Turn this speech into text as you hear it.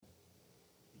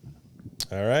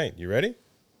All right, you ready?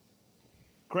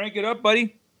 Crank it up,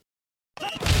 buddy.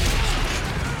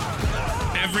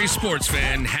 Every sports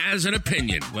fan has an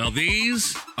opinion. Well,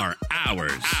 these are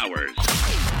ours.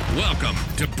 Welcome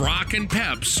to Brock and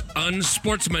Pep's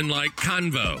Unsportsmanlike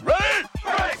Convo. Right.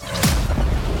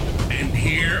 And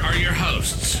here are your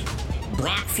hosts,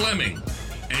 Brock Fleming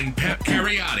and Pep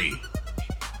Cariotti.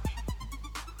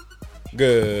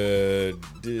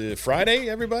 Good Friday,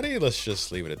 everybody. Let's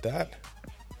just leave it at that.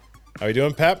 How you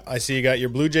doing, Pep? I see you got your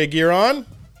Blue Jay gear on.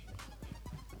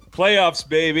 Playoffs,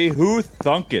 baby. Who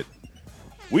thunk it?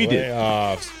 We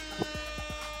Playoffs. Did.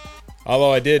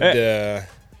 Although I did,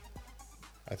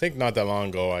 I think not that long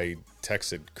ago, I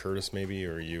texted Curtis maybe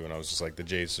or you, and I was just like, the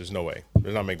Jays, there's no way.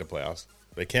 They're not making the playoffs.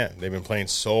 They can't. They've been playing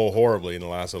so horribly in the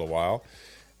last little while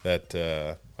that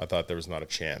I thought there was not a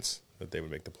chance that they would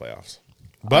make the playoffs.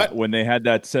 But when they had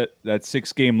that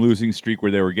 6-game losing streak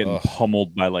where they were getting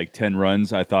pummeled by like 10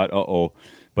 runs, I thought, uh-oh.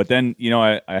 But then,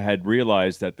 I had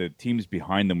realized that the teams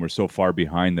behind them were so far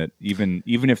behind that even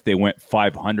if they went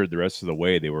 500 the rest of the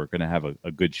way, they were going to have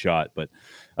a good shot. But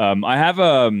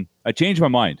I changed my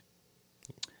mind.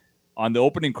 On the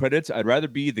opening credits, I'd rather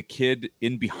be the kid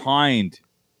in behind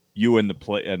you and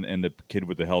the kid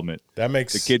with the helmet. That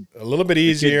makes the kid a little bit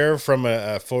easier from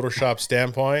a Photoshop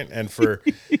standpoint. And for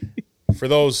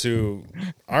those who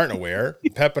aren't aware,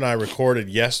 Pep and I recorded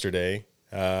yesterday.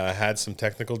 Had some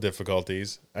technical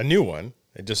difficulties. A new one.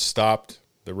 It just stopped.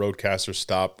 The Rodecaster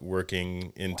stopped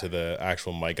working into the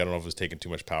actual mic. I don't know if it was taking too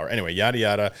much power. Anyway, yada,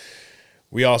 yada.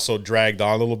 We also dragged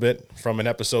on a little bit from an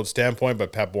episode standpoint,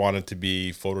 but Pep wanted to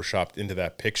be Photoshopped into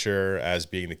that picture as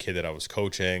being the kid that I was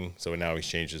coaching. So now he's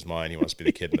changed his mind. He wants to be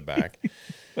the kid in the back.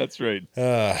 That's right.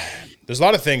 There's a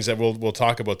lot of things that we'll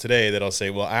talk about today that I'll say,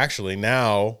 well, actually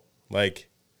now,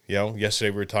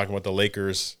 yesterday we were talking about the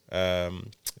Lakers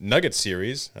Nuggets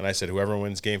series, and I said whoever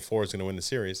wins Game 4 is going to win the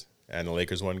series, and the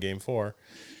Lakers won Game 4.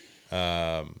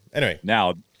 Anyway.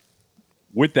 Now,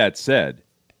 with that said,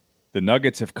 the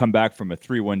Nuggets have come back from a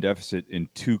 3-1 deficit in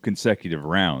 2 consecutive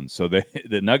rounds, so the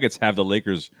Nuggets have the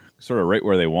Lakers sort of right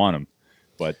where they want them.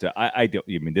 But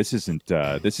this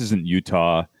isn't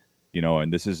Utah,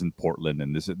 and this isn't Portland,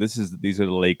 and these are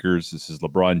the Lakers. This is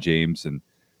LeBron James, and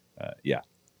yeah.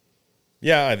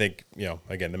 Yeah, I think,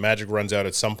 again, the magic runs out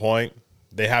at some point.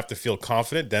 They have to feel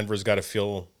confident. Denver's got to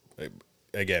feel,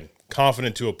 again,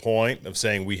 confident to a point of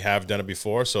saying we have done it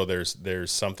before, so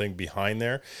there's something behind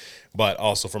there. But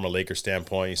also from a Lakers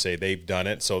standpoint, you say they've done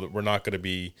it, so that we're not going to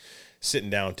be sitting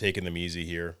down taking them easy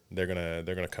here. They're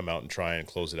gonna come out and try and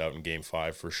close it out in Game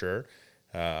 5 for sure.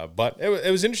 But it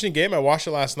was an interesting game. I watched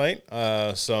it last night.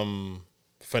 Some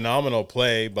phenomenal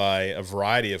play by a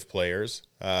variety of players.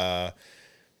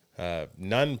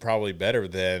 None probably better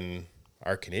than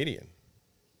our Canadian,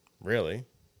 really.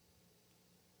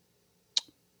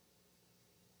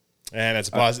 And it's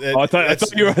positive. I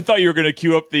thought you were going to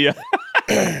queue up the.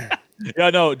 Yeah,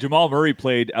 no. Jamal Murray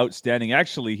played outstanding.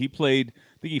 Actually, I think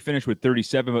he finished with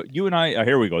 37. But you and I,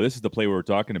 here we go. This is the play we were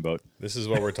talking about. This is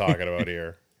what we're talking about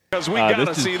here. Because we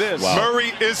gotta see this. Wow.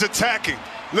 Murray is attacking.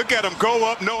 Look at him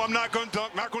go up. No, I'm not going to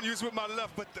dunk. Not going to use it with my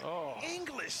left, but the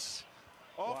English.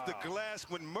 Off the glass,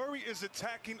 when Murray is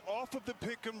attacking off of the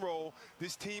pick and roll,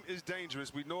 this team is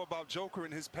dangerous. We know about Joker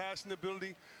and his passing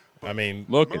ability. I mean,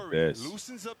 look Murray at this.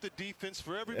 Loosens up the defense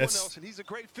for everyone else, and he's a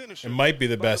great finisher. It might be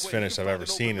the best finish I've ever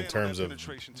seen in terms of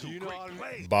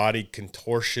body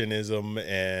contortionism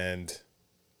and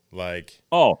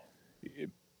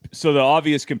so the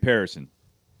obvious comparison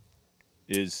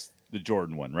is the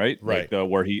Jordan one, right? Right.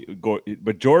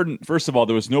 But Jordan, first of all,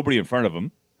 there was nobody in front of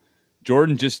him.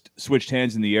 Jordan just switched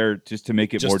hands in the air just to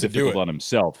make it more difficult on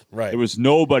himself. Right. There was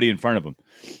nobody in front of him.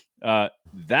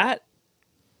 That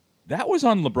was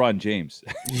on LeBron James.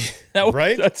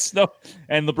 Right?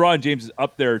 And LeBron James is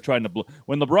up there trying to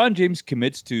when LeBron James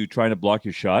commits to trying to block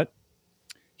your shot,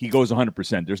 he goes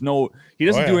 100%. He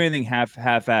doesn't do anything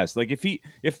half-assed. Like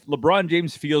if LeBron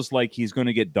James feels like he's going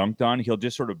to get dunked on, he'll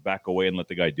just sort of back away and let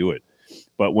the guy do it.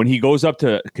 But when he goes up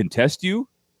to contest you,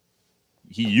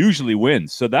 he usually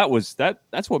wins. So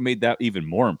that's what made that even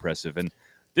more impressive. And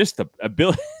just the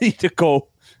ability to go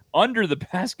under the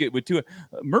basket with two.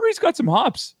 Murray's got some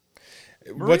hops.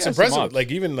 What's impressive,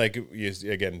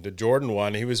 again, the Jordan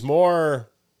one, he was more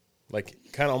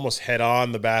kind of almost head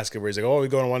on the basket where he's like, oh, we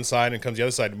go on one side and comes the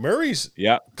other side. Murray's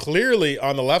clearly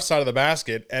on the left side of the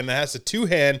basket and has to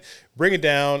two-hand bring it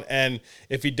down. And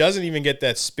if he doesn't even get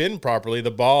that spin properly, the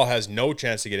ball has no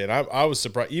chance to get in. I was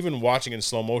surprised, even watching it in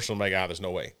slow motion. I'm like, there's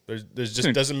no way. There's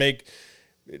just doesn't make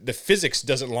the physics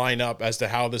doesn't line up as to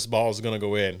how this ball is going to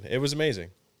go in. It was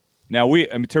amazing. Now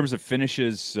in terms of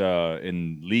finishes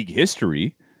in league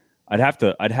history, I'd have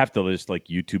to just like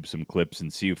YouTube some clips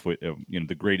and see if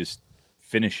the greatest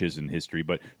finishes in history.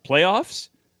 But playoffs,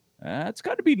 that's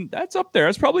that's up there.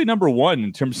 That's probably number one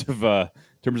in terms of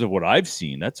what I've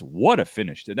seen. That's what a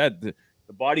finish. The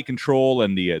body control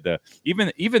and the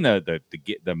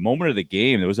moment of the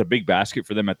game. There was a big basket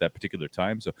for them at that particular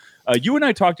time. So you and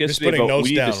I talked yesterday just putting about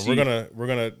notes down. We're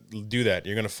gonna do that.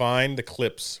 You're gonna find the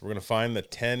clips. We're gonna find the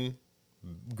 10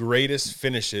 greatest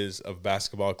finishes of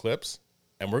basketball clips,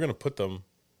 and we're going to put them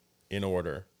in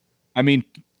order. I mean,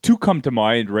 two come to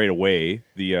mind right away.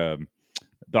 The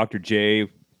Dr. J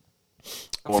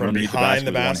from behind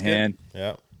the basket.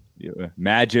 Yeah.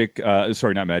 Magic.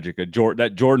 Sorry, not Magic.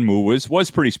 That Jordan move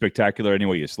was pretty spectacular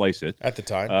anyway you slice it. At the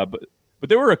time. But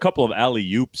there were a couple of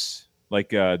alley-oops, like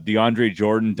DeAndre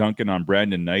Jordan dunking on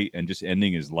Brandon Knight and just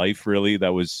ending his life, really.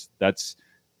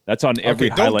 That's on every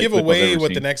highlight. Don't give away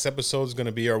what the next episode is going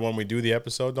to be, or when we do the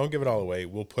episode. Don't give it all away.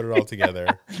 We'll put it all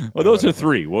together. Well, those are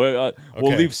three. We'll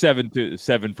leave seven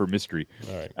for mystery.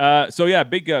 All right. So yeah,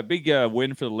 big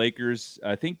win for the Lakers.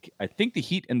 I think the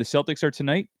Heat and the Celtics are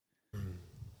tonight.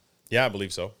 Yeah, I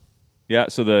believe so. Yeah,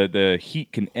 so the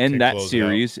Heat can end that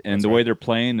series, and the way they're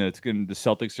playing, the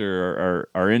Celtics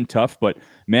are in tough. But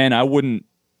man, I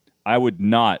would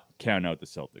not count out the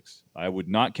Celtics. I would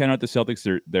not count out the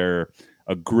Celtics. They're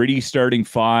a gritty starting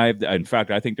five. In fact,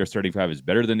 I think their starting five is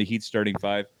better than the Heat's starting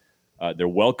five. They're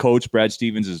well coached. Brad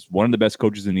Stevens is one of the best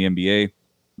coaches in the NBA.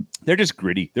 They're just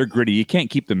gritty. They're gritty. You can't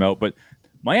keep them out, but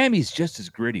Miami's just as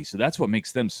gritty, so that's what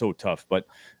makes them so tough. But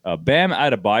Bam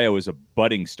Adebayo is a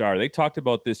budding star. They talked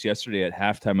about this yesterday at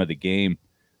halftime of the game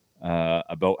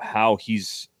about how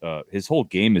his whole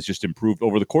game has just improved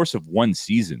over the course of one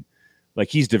season. Like,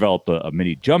 he's developed a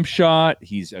mini jump shot.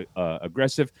 He's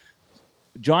aggressive.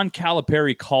 John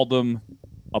Calipari called him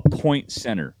a point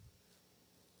center,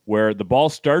 where the ball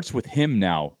starts with him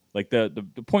now. Like, the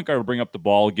point guard will bring up the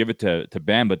ball, give it to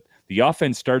Bam, but the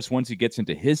offense starts once he gets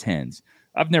into his hands.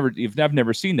 I've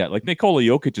never seen that. Like, Nikola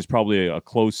Jokic is probably a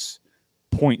close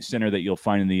point center that you'll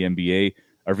find in the NBA.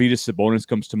 Arvydas Sabonis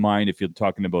comes to mind if you're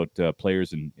talking about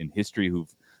players in history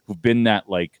who've been that,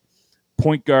 like,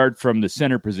 point guard from the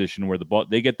center position where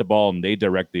they get the ball and they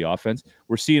direct the offense.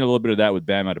 We're seeing a little bit of that with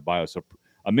Bam Adebayo. So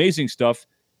amazing stuff.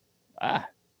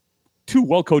 Two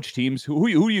well-coached teams. Who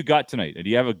you got tonight? Do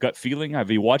you have a gut feeling?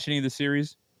 Have you watched any of the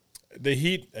series? The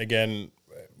Heat, again,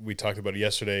 we talked about it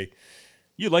yesterday.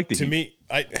 You like the Heat? To me,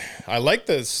 I like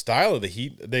the style of the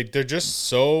Heat. They're just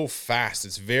so fast.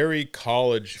 It's very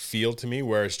college feel to me,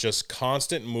 where it's just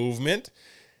constant movement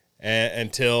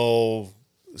until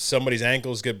somebody's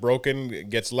ankles get broken,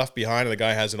 gets left behind, and the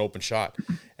guy has an open shot.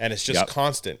 And it's just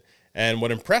constant. And what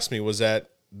impressed me was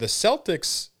that the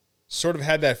Celtics sort of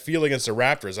had that feel against the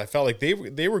Raptors. I felt like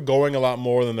they were going a lot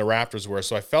more than the Raptors were.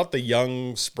 So I felt the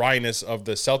young spryness of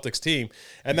the Celtics team.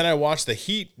 And then I watched the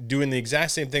Heat doing the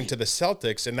exact same thing to the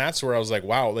Celtics, and that's where I was like,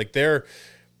 wow, like they're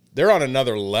on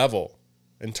another level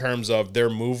in terms of their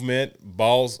movement,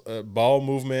 ball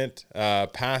movement,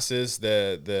 passes,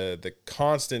 the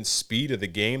constant speed of the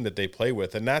game that they play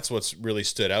with. And that's what's really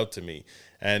stood out to me.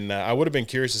 And I would have been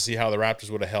curious to see how the Raptors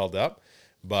would have held up.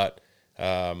 But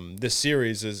this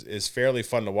series is fairly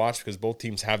fun to watch because both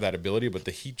teams have that ability, but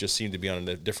the Heat just seem to be on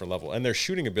a different level. And their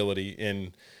shooting ability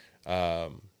in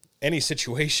any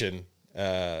situation,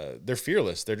 they're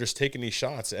fearless. They're just taking these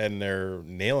shots and they're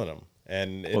nailing them.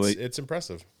 And it's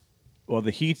impressive. Well,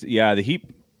 the Heat,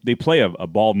 they play a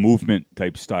ball movement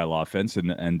type style offense,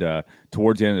 and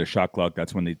towards the end of the shot clock,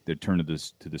 that's when they turn to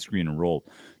the screen and roll.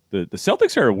 The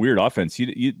Celtics are a weird offense.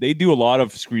 They do a lot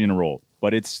of screen and roll,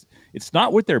 but it's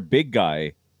not with their big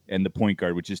guy and the point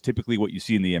guard, which is typically what you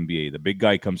see in the NBA. The big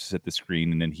guy comes to set the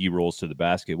screen, and then he rolls to the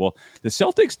basket. Well, the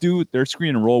Celtics do their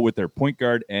screen and roll with their point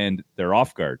guard and their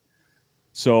off guard.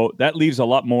 So that leaves a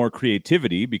lot more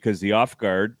creativity because the off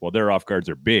guard, their off guards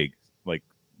are big. Like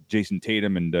Jason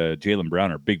Tatum and Jaylen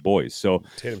Brown are big boys. So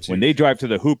when they drive to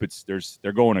the hoop,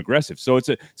 they're going aggressive. So it's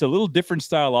a little different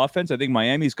style offense. I think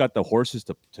Miami's got the horses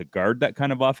to guard that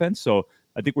kind of offense. So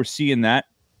I think we're seeing that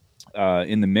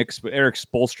in the mix. But Eric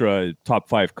Spoelstra, top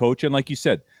 5 coach, and like you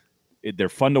said, they're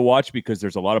fun to watch because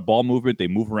there's a lot of ball movement. They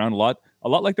move around a lot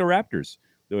like the Raptors.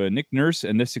 Nick Nurse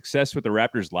and the success with the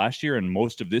Raptors last year and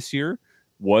most of this year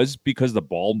was because the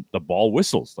ball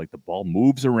whistles, like the ball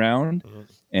moves around,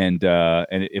 and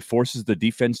it forces the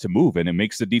defense to move, and it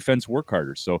makes the defense work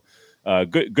harder. So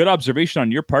good observation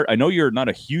on your part. I know you're not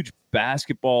a huge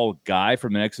basketball guy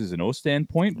from an X's and O's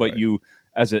standpoint, but you,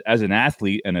 as an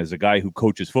athlete and as a guy who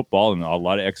coaches football and a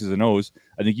lot of X's and O's,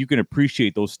 I think you can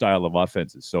appreciate those style of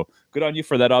offenses. So good on you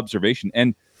for that observation.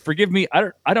 And forgive me.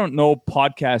 I don't know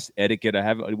podcast etiquette.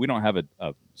 We don't have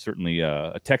certainly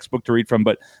a textbook to read from,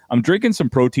 but I'm drinking some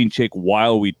protein shake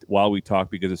while we talk,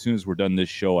 because as soon as we're done this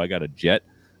show, I got a jet.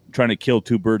 I'm trying to kill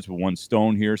two birds with one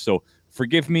stone here. So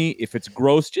forgive me if it's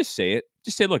gross. Just say it.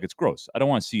 Just say, look, it's gross. I don't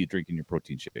want to see you drinking your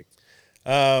protein shake.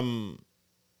 I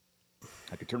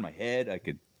could turn my head. I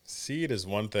could see it as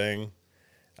one thing.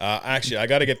 Actually, I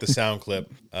got to get the sound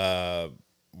clip.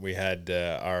 We had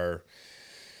our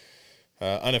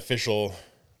unofficial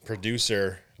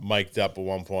producer mic'd up at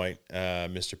one point,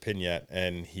 Mr. Pignat,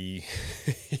 and he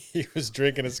was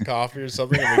drinking his coffee or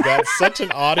something, and we got such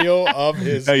an audio of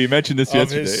his. Oh, you mentioned this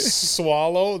yesterday. His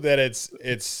swallow that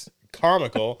it's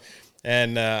comical,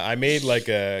 and I made like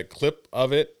a clip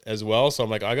of it as well. So I'm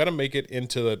like, I got to make it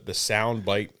into the sound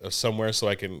bite of somewhere so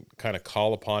I can kind of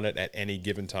call upon it at any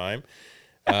given time.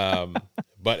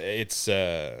 But it's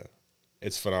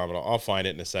phenomenal. I'll find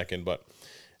it in a second, but.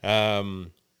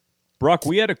 Brock,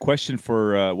 we had a question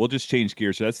for. We'll just change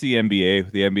gears. So that's the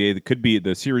NBA. The NBA that could be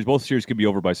the series. Both series could be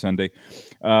over by Sunday.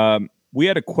 We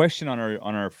had a question on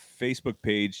our Facebook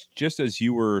page just as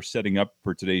you were setting up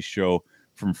for today's show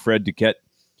from Fred Duquette.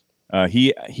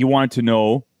 He wanted to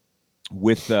know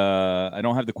with. I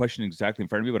don't have the question exactly in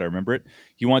front of me, but I remember it.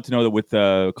 He wanted to know that with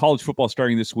college football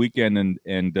starting this weekend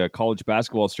and college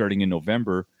basketball starting in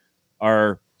November,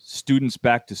 are students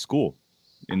back to school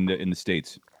in the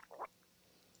States?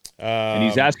 And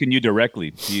he's asking you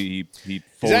directly. He's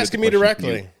asking me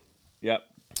directly. Yep.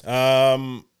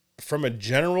 From a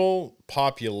general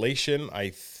population,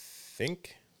 I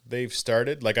think they've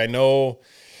started. Like I know.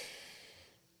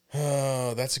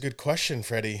 That's a good question,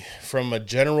 Freddie. From a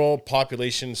general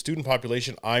population, student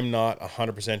population, I'm not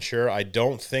 100% sure. I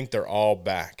don't think they're all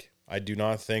back. I do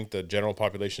not think the general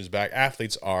population is back.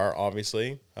 Athletes are,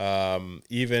 obviously.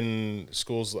 Even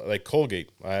schools like Colgate.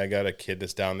 I got a kid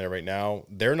that's down there right now.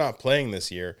 They're not playing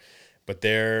this year, but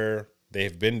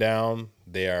they've been down.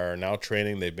 They are now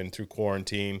training. They've been through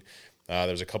quarantine.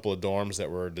 There's a couple of dorms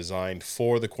that were designed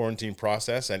for the quarantine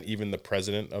process, and even the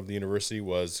president of the university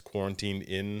was quarantined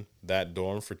in that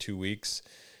dorm for 2 weeks.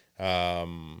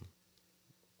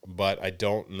 But I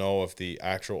don't know if the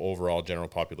actual overall general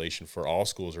population for all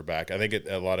schools are back. I think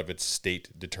a lot of it's state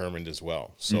determined as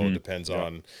well. So it depends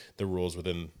on the rules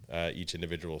within each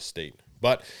individual state.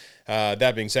 But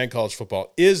that being said, college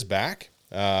football is back.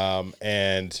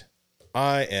 And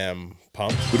I am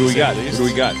pumped. Who do we got?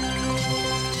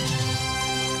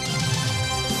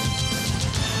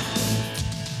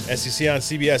 SEC on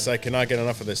CBS. I cannot get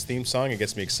enough of this theme song. It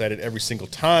gets me excited every single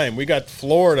time. We got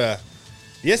Florida.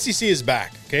 The SEC is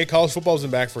back, okay? College football's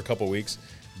been back for a couple of weeks.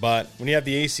 But when you have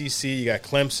the ACC, you got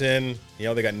Clemson. You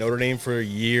know, they got Notre Dame for a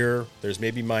year. There's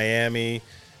maybe Miami.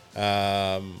 Big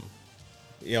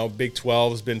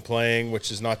 12 has been playing, which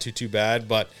is not too bad.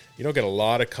 But you don't get a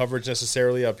lot of coverage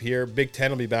necessarily up here. Big 10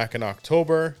 will be back in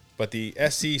October. But the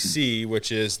SEC,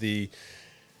 which is the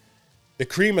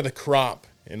cream of the crop,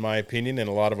 in my opinion, and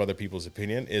a lot of other people's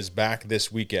opinion, is back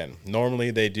this weekend. Normally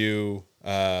they do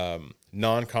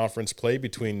non-conference play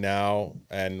between now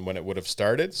and when it would have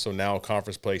started. So now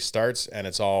conference play starts, and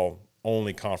it's all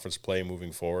only conference play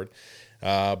moving forward.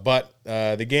 But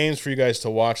the games for you guys to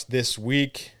watch this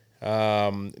week,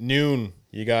 noon,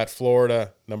 you got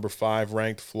Florida, number 5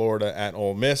 ranked Florida at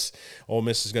Ole Miss. Ole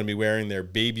Miss is going to be wearing their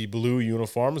baby blue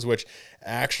uniforms, which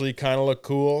actually kind of look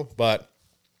cool, but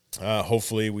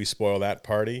hopefully we spoil that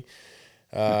party.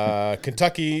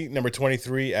 Kentucky, number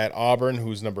 23 at Auburn,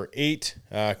 who's number 8.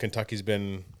 Kentucky's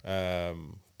been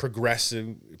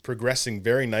progressing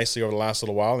very nicely over the last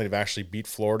little while. They've actually beat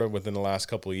Florida within the last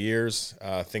couple of years,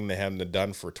 a thing they hadn't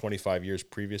done for 25 years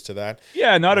previous to that.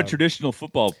 Yeah, not a traditional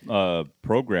football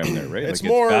program there, right? It's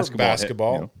more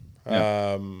basketball.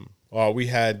 Well, we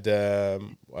had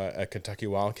a Kentucky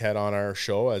Wildcat on our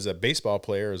show as a baseball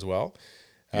player as well.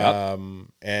 Yep.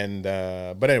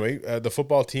 But anyway, the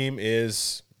football team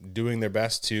is doing their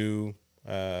best to,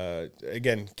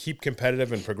 again, keep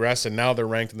competitive and progress. And now they're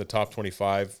ranked in the top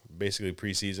 25, basically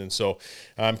preseason. So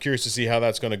I'm curious to see how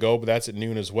that's going to go, but that's at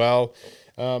noon as well.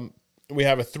 We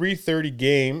have a 3:30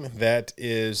 game that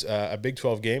is a Big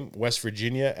 12 game, West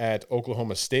Virginia at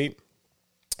Oklahoma State.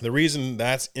 The reason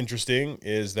that's interesting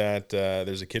is that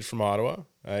there's a kid from Ottawa,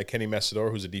 Kenny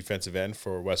Messidor, who's a defensive end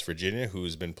for West Virginia,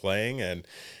 who's been playing, and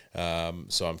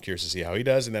so I'm curious to see how he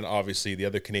does. And then obviously the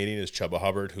other Canadian is Chuba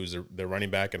Hubbard, who's the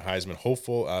running back and Heisman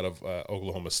hopeful out of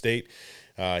Oklahoma State.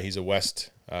 He's a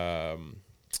West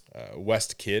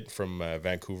kid from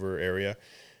Vancouver area,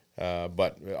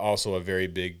 but also a very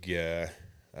big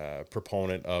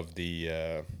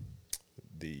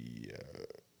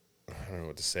don't know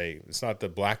what to say. It's not the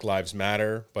Black Lives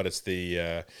Matter, but it's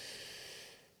the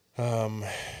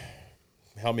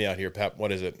help me out here, Pep.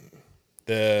 What is it?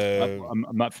 I'm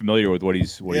not familiar with what he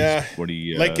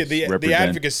the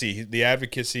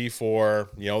advocacy for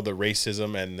the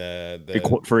racism and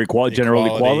the general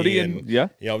equality and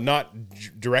not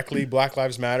directly Black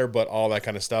Lives Matter, but all that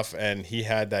kind of stuff. And he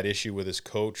had that issue with his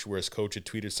coach, where his coach had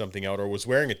tweeted something out or was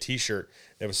wearing a T-shirt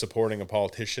that was supporting a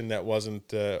politician that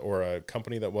wasn't or a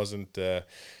company that wasn't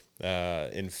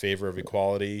in favor of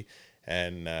equality.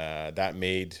 And that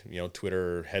made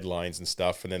Twitter headlines and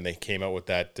stuff, and then they came out with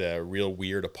that real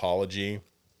weird apology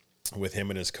with him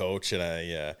and his coach. And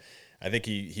I think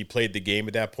he played the game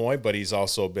at that point, but he's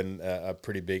also been a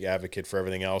pretty big advocate for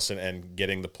everything else and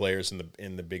getting the players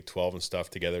in the Big 12 and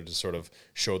stuff together to sort of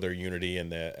show their unity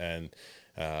and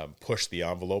push the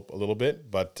envelope a little bit.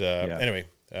 But anyway,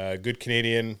 good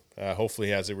Canadian. Hopefully,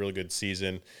 he has a really good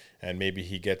season, and maybe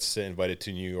he gets invited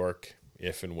to New York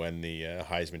if and when the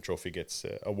Heisman Trophy gets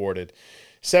awarded.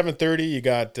 7:30, you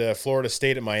got Florida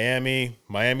State at Miami.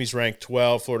 Miami's ranked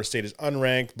 12. Florida State is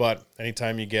unranked, but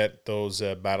anytime you get those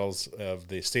battles of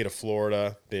the state of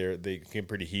Florida, they get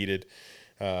pretty heated.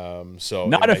 So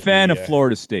not a fan of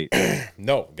Florida State.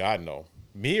 No, God, no.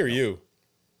 Me or you?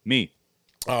 Me.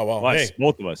 Oh, well, us, hey.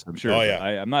 Both of us, I'm sure. Oh,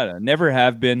 yeah. I'm not. I never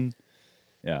have been.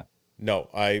 Yeah. No,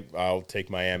 I'll take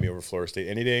Miami over Florida State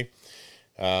any day.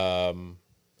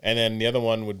 And then the other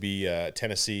one would be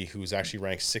Tennessee, who's actually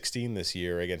ranked 16 this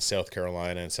year against South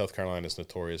Carolina. And South Carolina is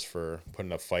notorious for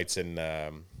putting up fights in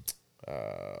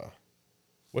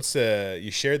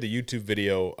you shared the YouTube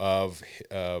video of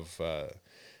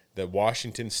the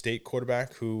Washington State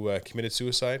quarterback who committed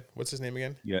suicide. What's his name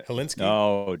again? Yeah. Helinski?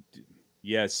 Oh,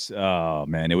 yes. Oh,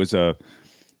 man. It was a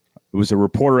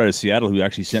reporter out of Seattle who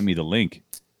actually sent me the link.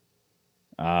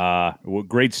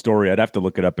 Great story. I'd have to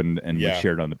look it up and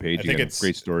share it on the page. I think it's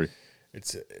great story.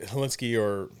 It's Helinski,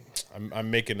 or I'm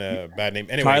making a bad name.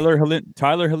 Anyway,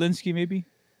 Tyler Helinski, maybe.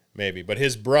 But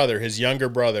his younger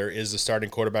brother, is the starting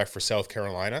quarterback for South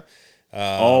Carolina.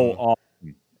 Awesome.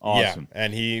 Yeah,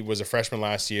 and he was a freshman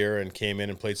last year and came in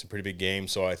and played some pretty big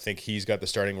games. So I think he's got the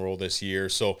starting role this year.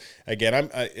 So again,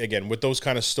 I'm with those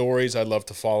kind of stories, I'd love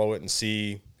to follow it and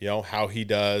see how he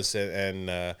does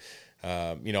and.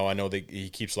 I know that he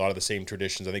keeps a lot of the same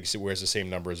traditions. I think he wears the same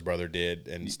number his brother did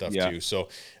and stuff too. So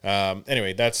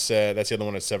anyway, that's the other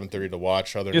one at 7:30 to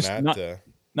watch. Other than that,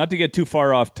 not to get too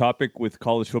far off topic with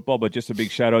college football, but just a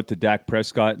big shout out to Dak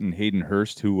Prescott and Hayden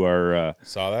Hurst, who are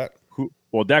saw that.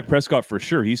 Well, Dak Prescott for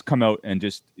sure. He's come out and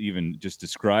just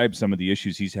described some of the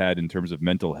issues he's had in terms of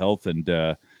mental health, and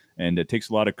it takes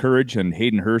a lot of courage. And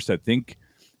Hayden Hurst, I think,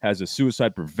 has a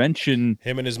suicide prevention.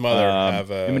 Him and his mother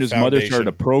have a his foundation. mother started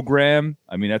a program.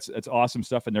 I mean, that's awesome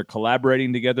stuff, and they're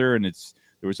collaborating together. And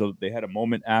they had a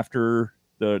moment after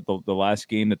the last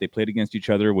game that they played against each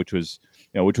other, which was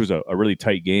a really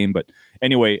tight game. But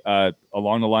anyway,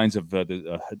 along the lines of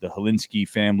the Helinski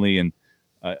family, and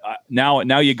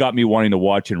now you got me wanting to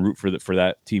watch and root for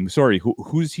that team. Sorry,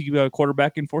 who's he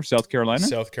quarterbacking for? South Carolina.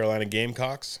 South Carolina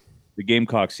Gamecocks. The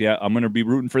Gamecocks. Yeah, I'm going to be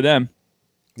rooting for them.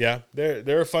 Yeah,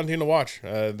 they're a fun team to watch.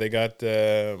 They got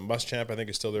Muschamp, I think,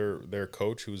 is still their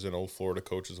coach, who's an old Florida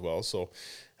coach as well. So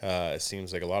it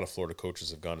seems like a lot of Florida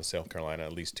coaches have gone to South Carolina,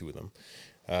 at least two of them.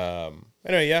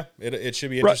 Anyway, yeah, it should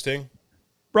be interesting.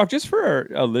 Brock, just for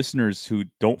our listeners who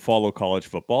don't follow college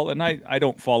football, and I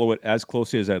don't follow it as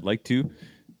closely as I'd like to,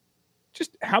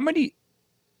 just how many...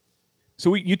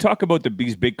 So you talk about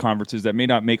these big conferences that may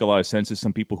not make a lot of sense to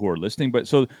some people who are listening, but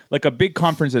so like a big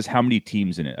conference has how many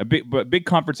teams in it? But big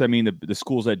conference, I mean the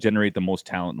schools that generate the most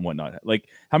talent and whatnot. Like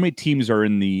how many teams are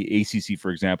in the ACC, for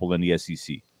example, and the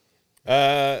SEC?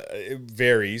 It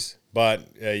varies, but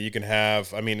you can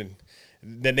have. I mean,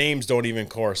 the names don't even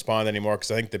correspond anymore because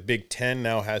I think the Big Ten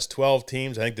now has 12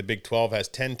 teams. I think the Big 12 has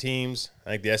 10 teams.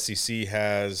 I think the SEC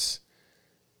has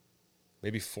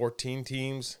maybe 14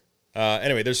 teams.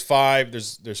 Anyway, there's five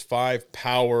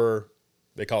power,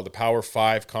 they call it the Power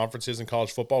 5 conferences in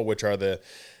college football, which are the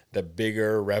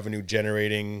bigger revenue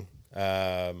generating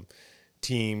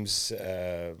teams,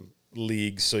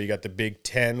 leagues. So you got the Big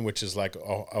 10, which is like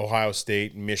Ohio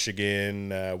State,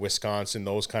 Michigan, Wisconsin,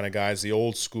 those kind of guys. The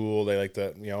old school, they like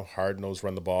to hard-nosed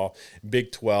run the ball.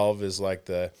 Big 12 is like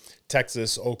the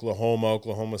Texas,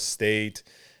 Oklahoma State,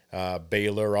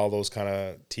 Baylor, all those kind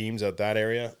of teams out that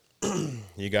area.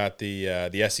 You got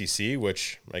the SEC,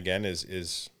 which again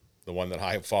is one that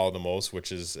I follow the most,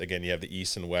 which is, again, you have the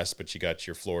East and West, but you got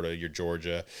your Florida, your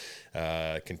Georgia,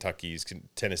 Kentucky's,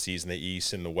 Tennessee's in the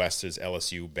East, and the West is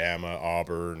LSU, Bama,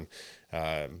 Auburn.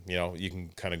 You can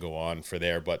kind of go on for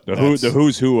there, but the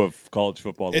who's who of college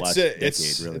football the last decade,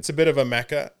 really. It's a bit of a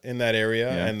mecca in that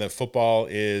area, Yeah. and the football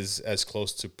is as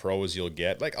close to pro as you'll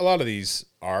get. Like a lot of these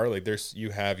are, like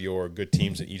you have your good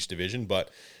teams in each division, but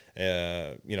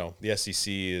the SEC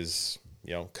is,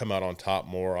 come out on top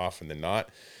more often than not.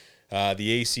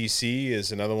 The ACC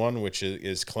is another one, which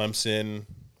is Clemson.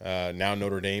 Now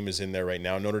Notre Dame is in there right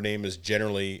now. Notre Dame is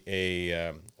generally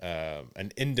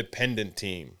an independent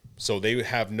team. So they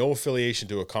have no affiliation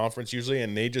to a conference usually,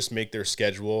 and they just make their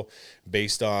schedule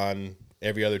based on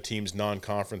every other team's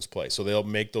non-conference play. So they'll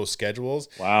make those schedules.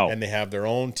 Wow. And they have their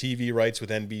own TV rights with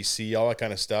NBC, all that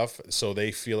kind of stuff. So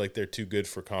they feel like they're too good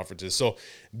for conferences. So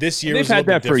this year they've had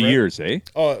that for years, eh?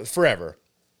 Oh, forever.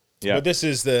 Yeah. But this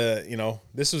was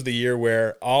the year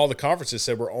where all the conferences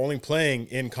said we're only playing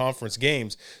in conference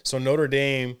games. So Notre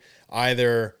Dame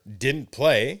either didn't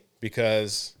play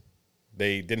because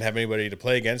they didn't have anybody to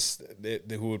play against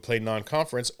who would play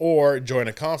non-conference, or join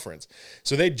a conference.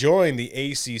 So they joined the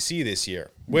ACC this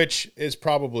year, which is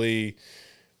probably,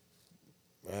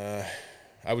 I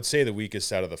would say, the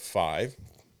weakest out of the five,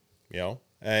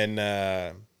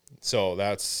 And so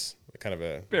that's kind of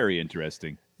a... Very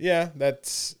interesting. Yeah,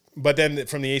 that's... But then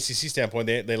from the ACC standpoint,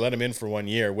 they let him in for 1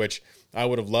 year, which I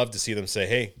would have loved to see them say,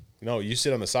 hey, you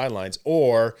sit on the sidelines,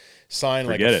 or sign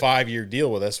like a 5-year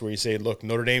deal with us where you say, look,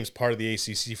 Notre Dame's part of the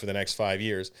ACC for the next 5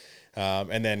 years.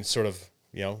 And then sort of,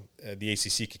 the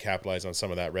ACC could capitalize on some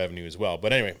of that revenue as well.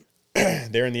 But anyway,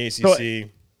 they're in the ACC. So,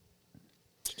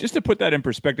 just to put that in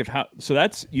perspective,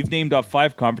 you've named off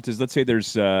 5 conferences. Let's say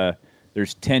there's 10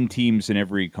 teams in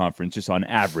every conference, just on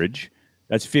average.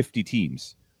 That's 50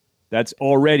 teams. That's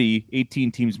already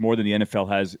 18 teams more than the NFL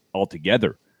has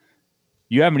altogether.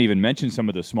 You haven't even mentioned some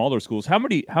of the smaller schools. How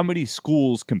many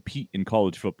schools compete in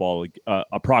college football,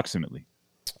 approximately?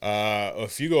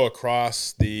 If you go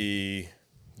across the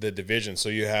division, so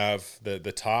you have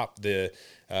the top, the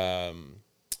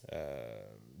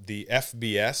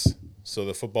FBS, so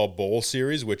the Football Bowl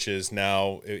Series, which is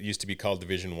now, it used to be called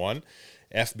Division I.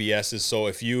 FBS is, so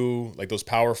if you, like those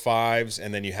Power Fives,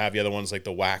 and then you have the other ones like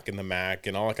the WAC and the MAC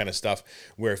and all that kind of stuff,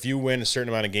 where if you win a certain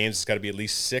amount of games, it's got to be at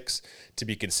least 6 to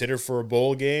be considered for a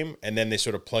bowl game, and then they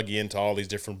sort of plug you into all these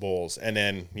different bowls. And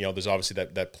then, there's obviously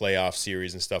that playoff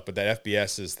series and stuff, but that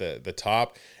FBS is the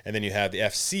top, and then you have the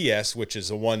FCS, which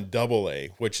is a 1AA,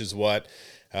 which is what,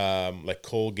 like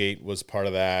Colgate was part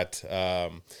of that,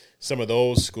 some of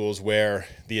those schools where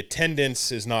the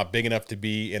attendance is not big enough to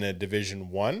be in a Division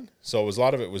I. So a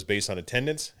lot of it was based on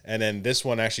attendance. And then this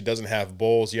one actually doesn't have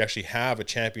bowls. You actually have a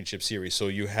championship series. So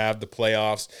you have the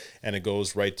playoffs, and it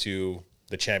goes right to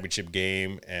the championship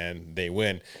game, and they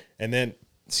win. And then,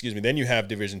 then you have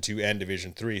Division II and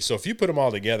Division III. So if you put them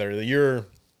all together, you're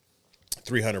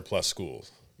 300-plus schools.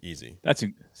 Easy. That's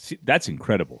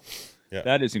incredible. Yeah.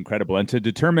 That is incredible. And to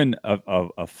determine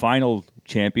a final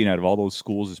champion out of all those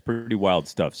schools is pretty wild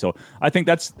stuff. So I think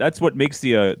that's what makes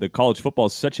the college football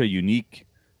such a unique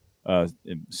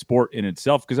sport in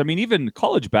itself. Because, even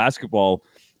college basketball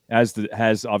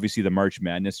has obviously the March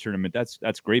Madness tournament.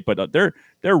 That's great. But their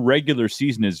regular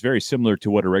season is very similar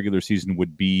to what a regular season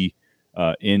would be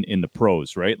in the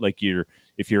pros, right? Like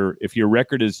if your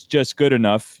record is just good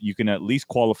enough, you can at least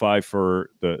qualify for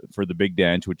the Big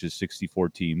Dance, which is 64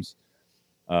 teams.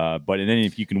 But then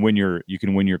if you can win your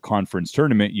conference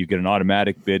tournament, you get an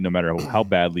automatic bid no matter how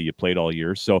badly you played all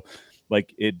year. So,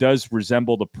 like, it does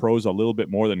resemble the pros a little bit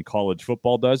more than college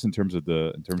football does in terms of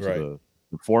the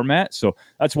format. So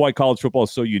that's why college football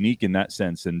is so unique in that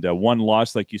sense. And one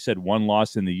loss, like you said, one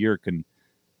loss in the year can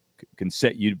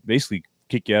set you, basically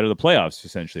kick you out of the playoffs,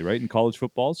 essentially, right, in college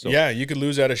football. So yeah, you could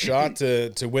lose out a shot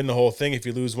to win the whole thing if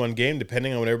you lose one game,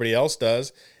 depending on what everybody else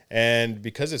does. And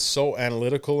because it's so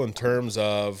analytical in terms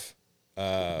of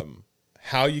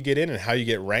how you get in and how you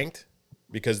get ranked,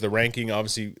 because the ranking,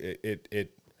 obviously,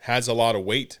 it has a lot of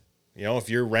weight. If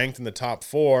you're ranked in the top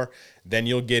 4, then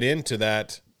you'll get into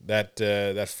that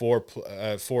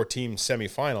 4-team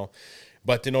semifinal.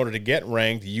 But in order to get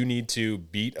ranked, you need to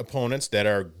beat opponents that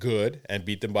are good and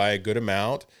beat them by a good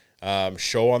amount.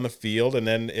 Show on the field, and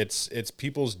then it's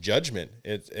people's judgment.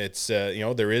 It's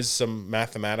there is some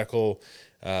mathematical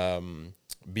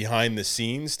behind the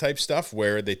scenes type stuff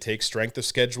where they take strength of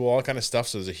schedule, all kind of stuff.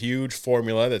 So there's a huge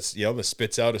formula that's that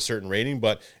spits out a certain rating,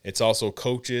 but it's also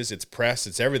coaches, it's press,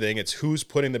 it's everything. It's who's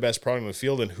putting the best product on the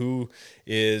field and who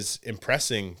is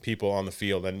impressing people on the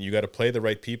field, and you got to play the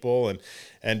right people,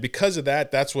 and because of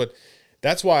that, that's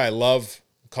why I love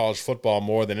college football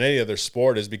more than any other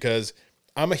sport is because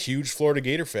I'm a huge Florida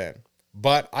Gator fan,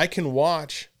 but I can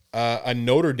watch a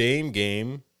Notre Dame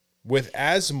game with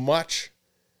as much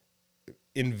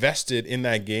invested in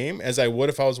that game as I would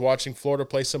if I was watching Florida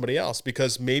play somebody else,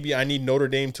 because maybe I need Notre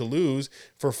Dame to lose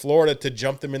for Florida to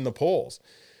jump them in the polls.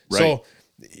 Right. So,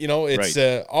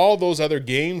 it's all those other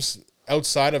games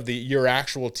outside of your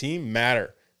actual team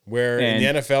matter, where in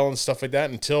the NFL and stuff like that,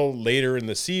 until later in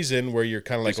the season where you're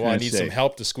kind of like, I need some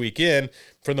help to squeak in.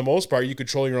 For the most part, you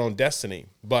control your own destiny.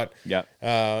 But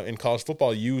in college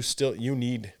football, you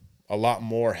need a lot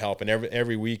more help, and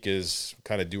every week is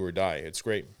kind of do or die. It's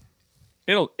great.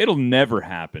 It'll never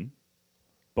happen,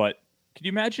 but can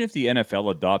you imagine if the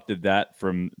NFL adopted that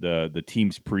from the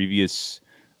team's previous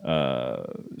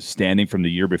standing from the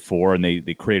year before, and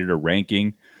they created a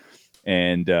ranking,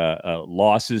 and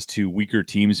losses to weaker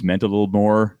teams meant a little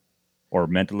more or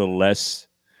meant a little less?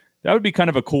 That would be kind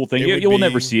of a cool thing. You will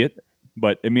never see it,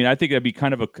 but I mean, I think that'd be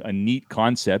kind of a neat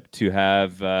concept to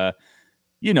have.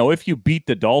 If you beat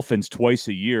the Dolphins twice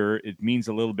a year, it means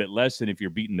a little bit less than if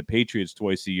you're beating the Patriots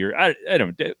twice a year. I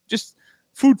don't know, just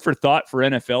food for thought for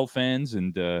NFL fans,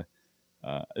 and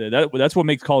that's what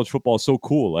makes college football so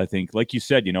cool. I think, like you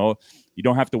said, you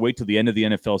don't have to wait till the end of the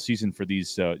NFL season for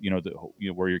these, where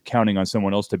you're counting on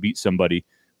someone else to beat somebody,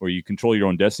 where you control your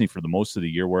own destiny for the most of the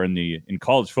year. Where in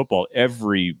college football,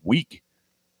 every week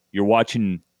you're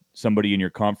watching somebody in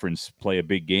your conference play a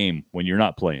big game when you're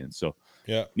not playing. So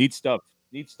neat stuff.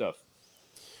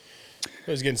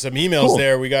 I was getting some emails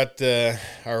there. We got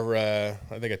our,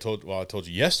 I think I told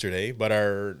you yesterday, but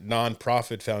our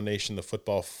nonprofit foundation, the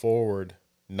Football Forward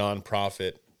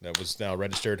nonprofit that was now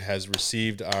registered, has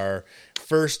received our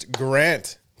first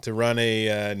grant to run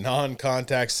a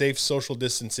non-contact, safe social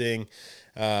distancing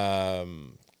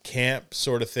camp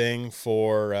sort of thing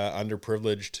for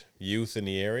underprivileged youth in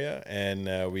the area,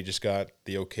 and we just got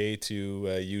the okay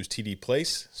to use TD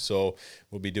Place, so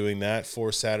we'll be doing that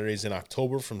 4 Saturdays in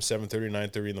October from 7:30 to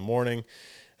 9:30 in the morning.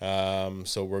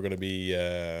 So we're going to be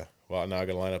now I got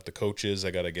to line up the coaches,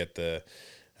 I got to get the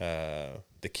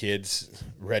kids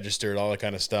registered, all that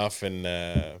kind of stuff, and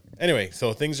anyway,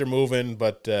 so things are moving,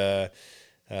 but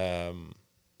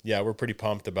we're pretty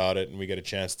pumped about it, and we get a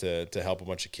chance to help a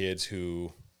bunch of kids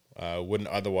who wouldn't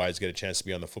otherwise get a chance to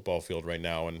be on the football field right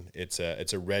now. And it's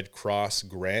a Red Cross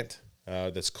grant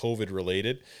that's COVID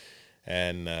related,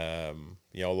 and a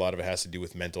lot of it has to do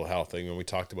with mental health. I mean, we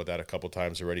talked about that a couple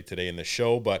times already today in the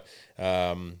show, but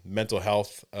mental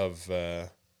health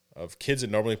of kids that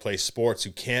normally play sports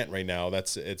who can't right now,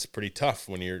 it's pretty tough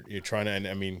when you're trying to, and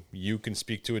I mean, you can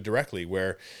speak to it directly,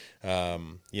 where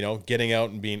getting out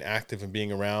and being active and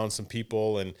being around some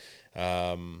people, and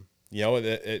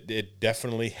it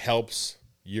definitely helps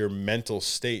your mental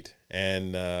state.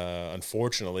 And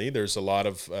unfortunately, there's a lot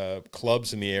of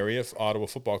clubs in the area, Ottawa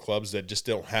football clubs, that just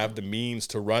don't have the means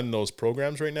to run those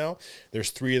programs right now.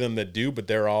 There's 3 of them that do, but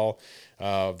they're all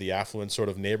the affluent sort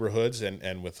of neighborhoods,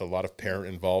 and with a lot of parent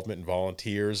involvement and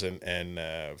volunteers and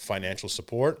financial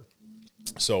support.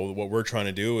 So what we're trying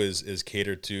to do is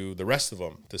cater to the rest of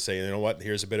them, to say, you know what,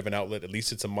 here's a bit of an outlet. At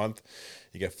least it's a month.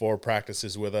 You get 4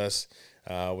 practices with us.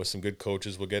 With some good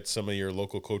coaches. We'll get some of your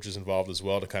local coaches involved as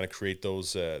well to kind of create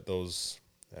those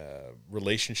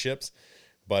relationships.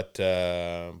 But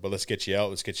let's get you out.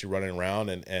 Let's get you running around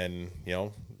and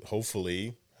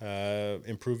hopefully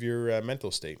improve your mental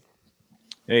state.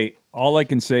 Hey, all I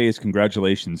can say is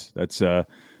congratulations. That's a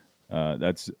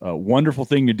wonderful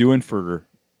thing you're doing for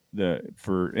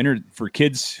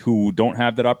kids who don't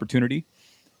have that opportunity.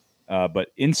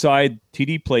 But inside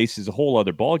TD Place is a whole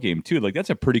other ball game too. Like, that's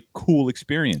a pretty cool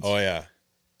experience. Oh yeah.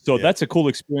 So that's a cool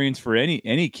experience for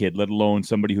any kid, let alone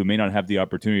somebody who may not have the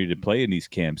opportunity to play in these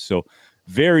camps. So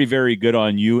very, very good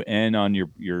on you and on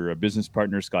your business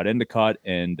partner, Scott Endicott.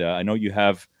 And I know you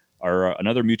have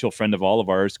another mutual friend of all of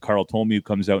ours, Carl Tolme, who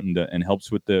comes out and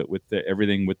helps with the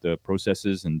everything with the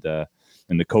processes and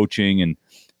the coaching. And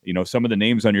some of the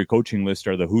names on your coaching list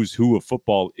are the who's who of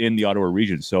football in the Ottawa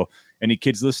region. So any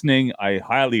kids listening, I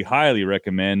highly, highly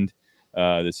recommend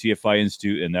the CFI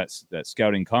Institute and that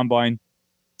Scouting Combine.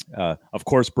 Of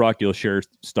course, Brock, you'll share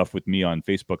stuff with me on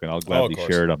Facebook, and I'll gladly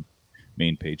share it on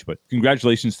main page. But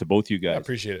congratulations to both you guys. I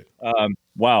appreciate it.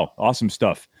 Wow, awesome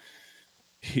stuff.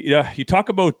 You talk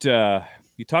about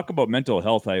mental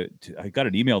health. I got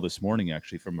an email this morning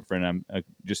actually from a friend.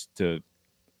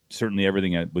 Certainly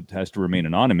everything has to remain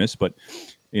anonymous, but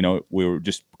we were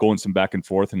just going some back and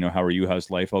forth, and how are you?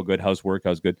 How's life? All good. How's work?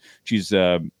 How's good? She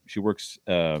works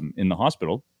in the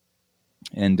hospital,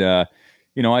 and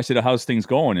I said, how's things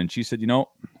going? And she said,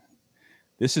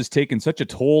 this has taken such a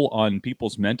toll on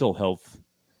people's mental health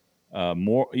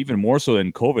even more so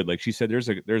than COVID. Like she said, there's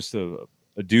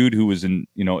a dude who was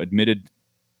admitted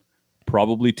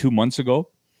probably 2 months ago,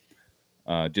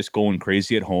 just going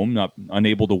crazy at home,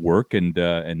 unable to work,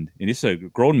 and he's a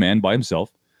grown man by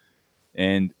himself.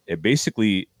 And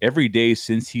basically every day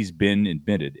since he's been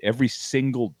admitted, every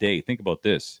single day, think about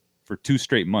this, for 2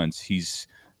 straight months, he's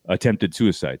attempted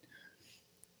suicide.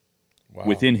 Wow.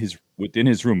 Within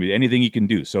his room, anything he can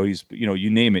do. So he's, you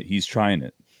name it, he's trying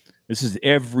it. This is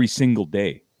every single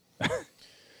day.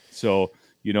 So,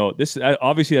 this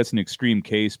obviously that's an extreme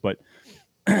case, but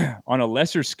on a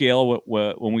lesser scale,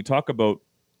 when we talk about,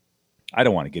 I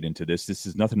don't want to get into this. This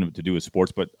has nothing to do with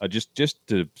sports, but just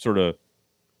to sort of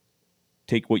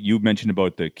take what you mentioned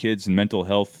about the kids and mental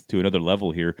health to another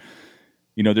level here.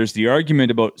 There's the argument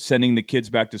about sending the kids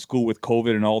back to school with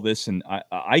COVID and all this, and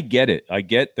I get it. I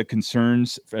get the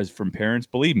concerns from parents.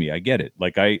 Believe me, I get it.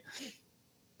 Like I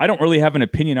don't really have an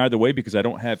opinion either way because I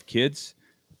don't have kids,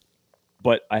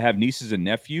 but I have nieces and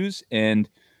nephews, and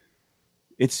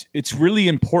it's really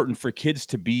important for kids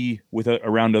to be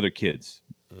around other kids.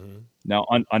 Mm-hmm. Now,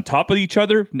 on top of each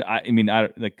other,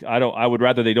 I would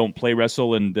rather they don't play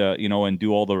wrestle and and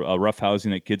do all the rough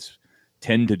housing that kids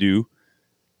tend to do.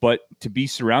 But to be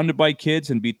surrounded by kids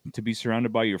and to be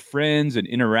surrounded by your friends and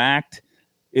interact,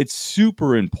 it's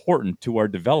super important to our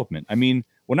development. I mean,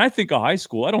 when I think of high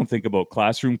school, I don't think about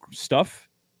classroom stuff.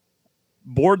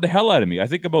 Bored the hell out of me. I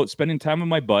think about spending time with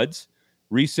my buds,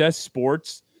 recess,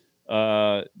 sports,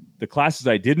 the classes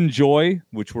I did enjoy,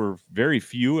 which were very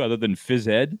few other than phys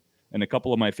ed and a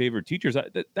couple of my favorite teachers.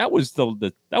 That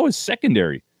was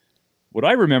secondary. What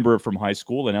I remember from high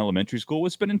school and elementary school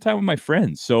was spending time with my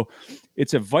friends. So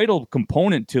it's a vital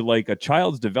component to like a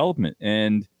child's development.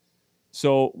 And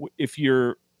so if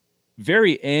you're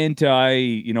very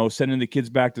anti, sending the kids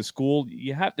back to school,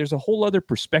 there's a whole other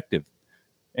perspective.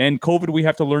 And COVID, we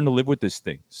have to learn to live with this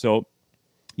thing. So,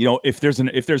 if there's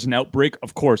an outbreak,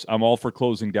 of course, I'm all for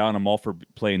closing down. I'm all for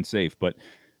playing safe. But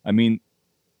I mean,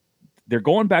 they're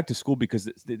going back to school because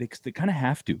they kind of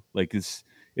have to. Like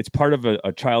it's part of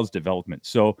a child's development.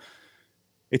 So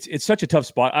it's such a tough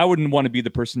spot. I wouldn't want to be the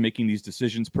person making these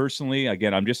decisions personally.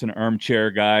 Again, I'm just an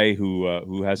armchair guy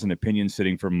who has an opinion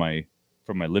sitting from my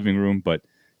living room, but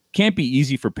can't be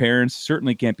easy for parents.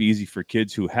 Certainly can't be easy for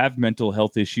kids who have mental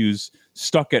health issues,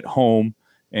 stuck at home,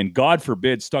 and God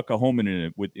forbid, stuck at home in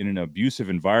an abusive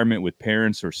environment with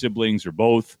parents or siblings or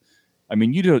both. I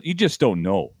mean, you just don't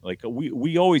know. Like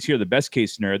we always hear the best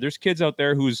case scenario. There's kids out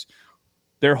there whose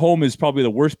their home is probably the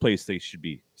worst place they should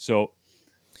be. So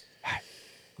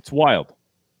it's wild.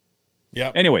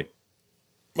 Yeah. Anyway.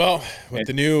 Well, with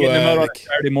the new getting them out on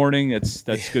Saturday morning, that's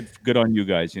good on you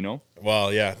guys,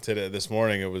 Well, yeah. This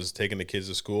morning it was taking the kids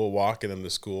to school, walking them to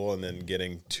school, and then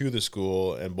getting to the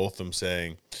school, and both of them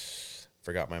saying,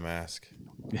 "Forgot my mask."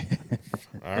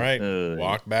 All right,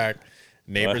 walk back.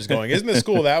 Neighbors going, "Isn't the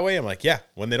school that way?" I'm like, "Yeah."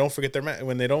 When they don't forget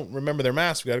when they don't remember their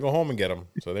mask, we got to go home and get them.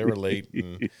 So they were late,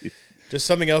 and just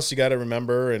something else you got to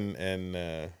remember.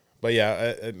 But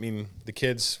yeah, I mean, the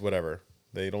kids, whatever.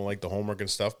 They don't like the homework and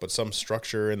stuff, but some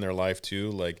structure in their life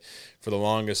too. Like for the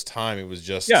longest time, it was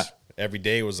just every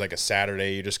day was like a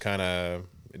Saturday. You just kind of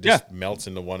melts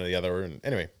into one or the other. And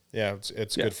anyway, yeah,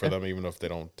 it's good for them, even if they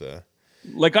don't.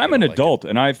 Like I'm an adult,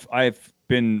 and I've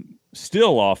been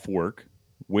still off work,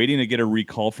 waiting to get a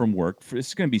recall from work.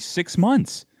 It's going to be 6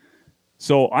 months.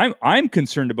 So I'm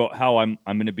concerned about how I'm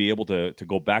going to be able to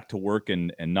go back to work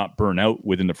and not burn out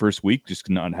within the first week, just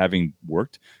not having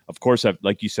worked. Of course,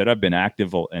 like you said, I've been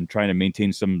active and trying to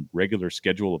maintain some regular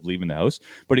schedule of leaving the house.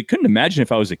 But I couldn't imagine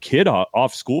if I was a kid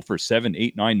off school for 7,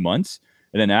 8, 9 months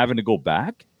and then having to go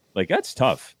back. Like that's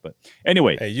tough. But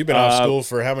anyway, hey, you've been off school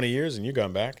for how many years and you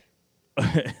gone back?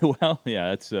 Well,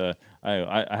 yeah, it's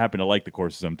I happen to like the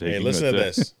courses I'm taking. Hey, listen to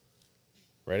this.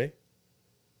 Ready?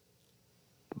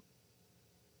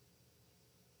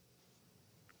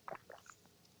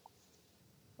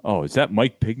 Oh, is that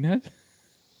Mike Pignett?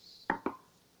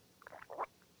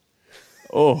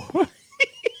 Oh.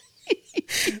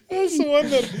 That's the one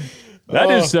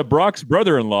that is Brock's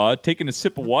brother-in-law taking a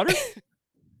sip of water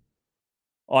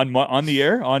on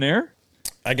air.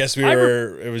 I guess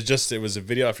it was a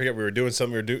video. I forget, we were doing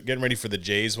something. We were getting ready for the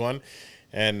Jays one.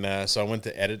 And so I went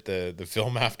to edit the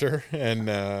film after,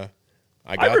 and I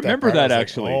remember that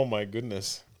actually. Oh my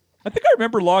goodness! I think I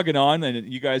remember logging on,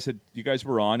 and you guys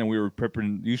were on, and we were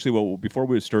prepping. Usually, before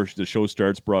the show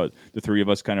starts, the three of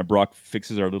us Brock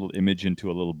fixes our little image into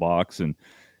a little box, and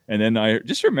then I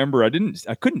just remember I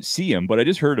couldn't see him, but I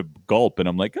just heard a gulp, and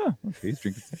I'm like, oh, okay,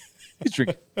 he's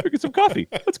drinking some coffee.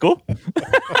 That's cool.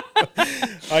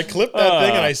 I I clipped that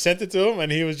thing and I sent it to him,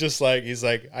 and he was just like, he's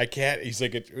like, I can't. He's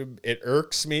like, it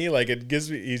irks me. Like it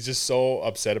gives me. He's just so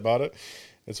upset about it.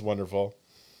 It's wonderful.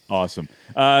 Awesome.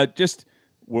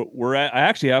 We're at. I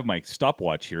actually have my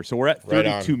stopwatch here, so we're at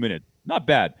 32 minutes. Not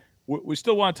bad. We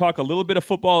still want to talk a little bit of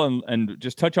football and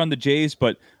just touch on the Jays,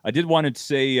 but I did want to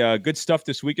say good stuff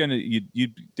this weekend. You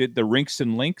did the Rinks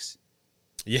and Links.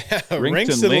 Yeah,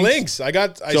 Rinks and Links. I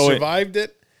survived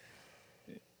it.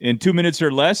 In 2 minutes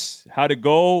or less, how'd it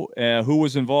go? Who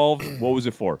was involved? What was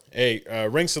it for? Hey,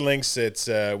 Rinks and Links, it's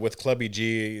with Club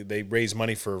EG. They raise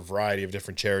money for a variety of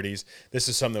different charities. This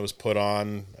is something that was put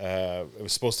on. It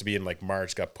was supposed to be in like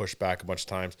March, got pushed back a bunch of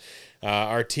times.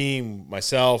 Our team,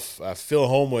 myself, Phil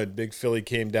Homewood, Big Philly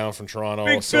came down from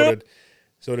Toronto.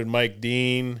 So did Mike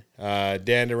Dean,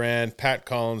 Dan Duran, Pat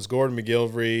Collins, Gordon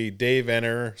McGilvery, Dave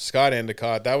Enner, Scott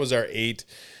Endicott. That was our 8.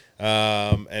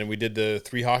 And we did the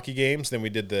 3 hockey games. Then we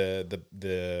did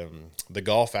the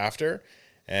golf after,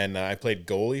 and I played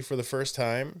goalie for the first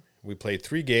time. We played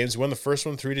 3 games. We won the first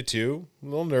one 3-2. A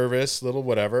little nervous, little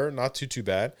whatever, not too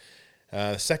bad.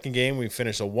 The second game we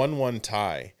finished a 1-1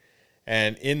 tie,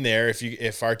 and in there,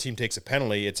 if our team takes a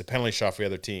penalty, it's a penalty shot for the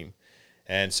other team.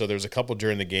 And so there was a couple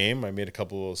during the game. I made a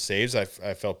couple of saves. I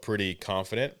felt pretty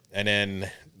confident, and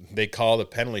then they called a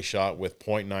penalty shot with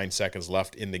 0.9 seconds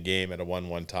left in the game at a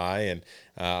 1-1 tie, and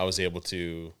I was able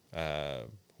to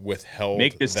withhold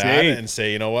that save and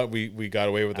say, you know what, we got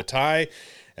away with the tie.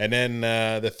 And then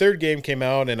the third game came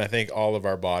out, and I think all of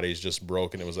our bodies just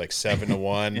broke, and it was like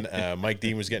 7-1. Mike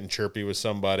Dean was getting chirpy with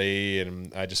somebody,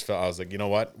 and I was like, you know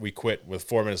what? We quit with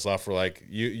 4 minutes left. We're like,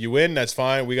 you win, that's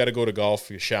fine. We got to go to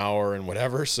golf, shower, and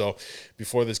whatever. So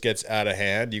before this gets out of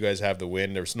hand, you guys have the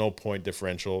win. There's no point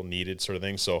differential needed, sort of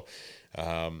thing. So,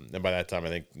 and by that time, I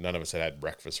think none of us had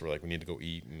breakfast. We're like, we need to go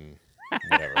eat and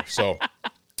whatever. So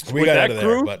we got out of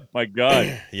there. But my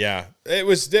God, yeah, it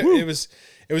was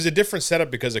a different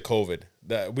setup because of COVID.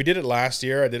 We did it last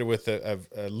year. I did it with a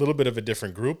little bit of a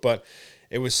different group, but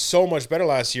it was so much better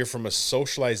last year from a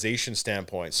socialization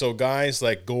standpoint. So guys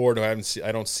like Gord, who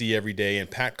I don't see every day, and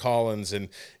Pat Collins, and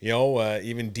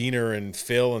even Diener and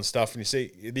Phil and stuff. And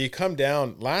you come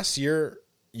down. Last year,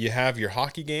 you have your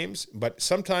hockey games, but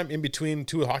sometime in between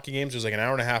 2 hockey games, there's like an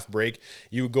hour and a half break.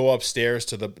 You would go upstairs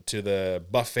to the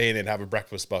buffet and then have a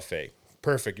breakfast buffet.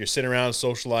 Perfect. You're sitting around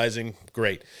socializing.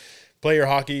 Great. Play your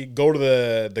hockey, go to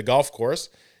the golf course,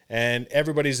 and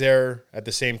everybody's there at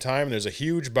the same time. There's a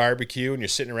huge barbecue, and you're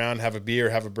sitting around, have a beer,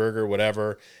 have a burger,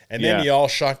 whatever. And then you all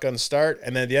shotgun start,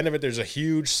 and then at the end of it, there's a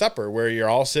huge supper where you're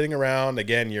all sitting around.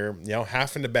 Again, you're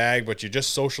half in the bag, but you're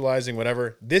just socializing,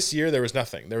 whatever. This year, there was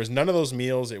nothing. There was none of those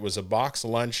meals. It was a box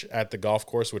lunch at the golf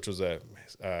course, which was a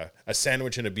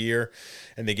sandwich and a beer,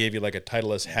 and they gave you like a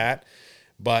Titleist hat.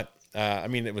 But,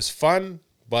 it was fun.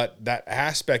 But that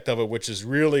aspect of it, which is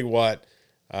really what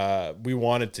we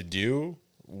wanted to do,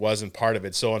 wasn't part of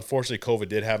it. So unfortunately, COVID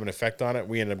did have an effect on it.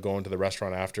 We ended up going to the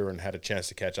restaurant after and had a chance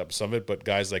to catch up with some of it. But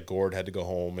guys like Gord had to go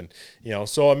home, and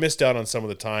so I missed out on some of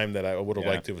the time that I would have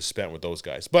liked to have spent with those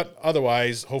guys. But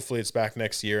otherwise, hopefully, it's back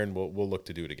next year, and we'll look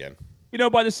to do it again.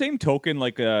 By the same token,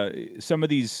 like some of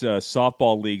these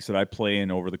softball leagues that I play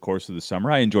in over the course of the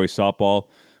summer, I enjoy softball.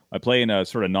 I play in a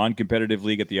sort of non-competitive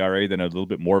league at the RA, then a little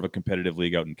bit more of a competitive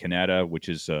league out in Canada, which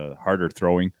is harder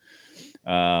throwing.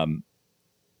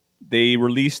 They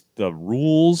released the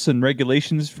rules and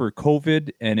regulations for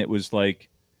COVID, and it was like,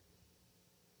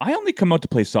 I only come out to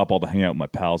play softball to hang out with my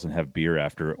pals and have beer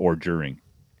after or during.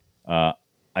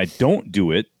 I don't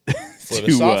do it for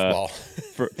the softball.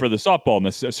 for the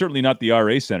softball, certainly not the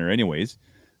RA Center anyways.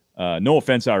 No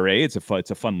offense, RA. It's a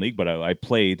fun league, but I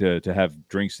play to have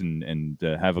drinks and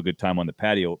have a good time on the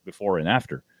patio before and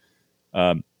after.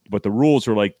 But the rules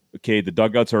are like, okay, the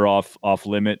dugouts are off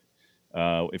limit.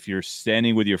 If you're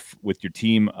standing with your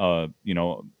team,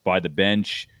 by the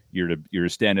bench, you're to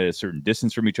stand at a certain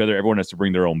distance from each other. Everyone has to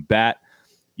bring their own bat.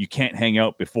 You can't hang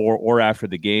out before or after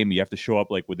the game. You have to show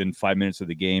up like within 5 minutes of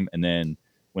the game, and then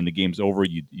when the game's over,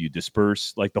 you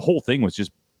disperse. Like the whole thing was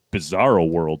just bizarro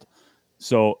world.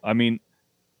 So, I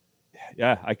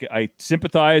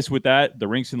sympathize with that, the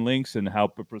Rinks and Links, and how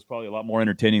it was probably a lot more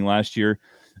entertaining last year.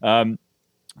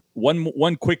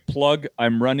 One quick plug,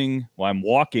 I'm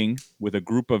walking with a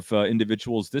group of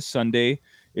individuals this Sunday.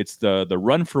 It's the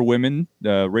Run for Women,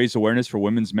 raise awareness for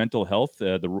women's mental health.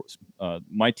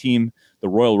 My team, the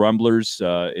Royal Rumblers,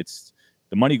 the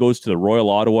money goes to the Royal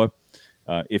Ottawa.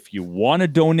 If you want to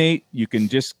donate, you can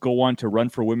just go on to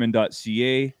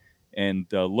runforwomen.ca and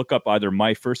look up either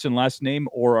my first and last name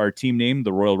or our team name,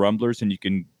 the Royal Rumblers. And you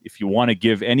can, if you want to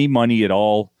give any money at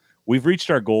all we've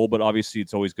reached our goal, but obviously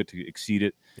it's always good to exceed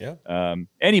it. Yeah.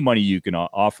 Any money you can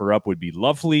offer up would be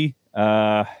lovely.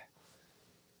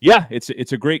 Yeah,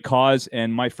 it's a great cause,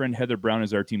 and my friend Heather Brown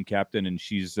is our team captain, and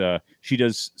she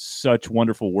does such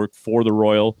wonderful work for the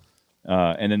Royal.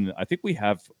 And then I think we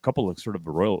have a couple of sort of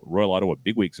Royal Ottawa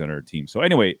bigwigs on our team. So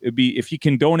anyway, it'd be, if you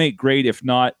can donate, great. If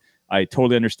not, I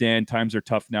totally understand. Times are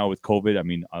tough now with COVID. I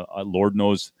mean, Lord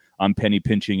knows I'm penny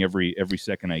pinching every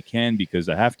second I can because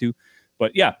I have to.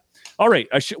 But yeah, all right.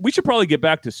 We should probably get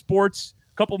back to sports.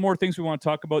 A couple more things we want to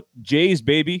talk about. Jays,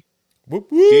 baby.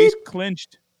 Whoop, whoop. Jays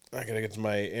clinched. I gotta get to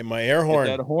my air horn.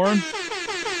 Get that horn.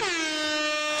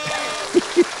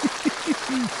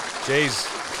 Jays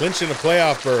clinching a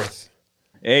playoff berth.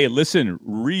 Hey, listen,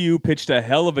 Ryu pitched a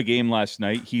hell of a game last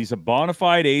night. He's a bona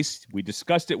fide ace. We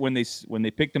discussed it when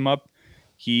they picked him up.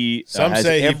 He Some has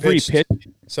say every he pitched. pitch.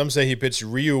 Some say he pitched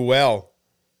Ryu well.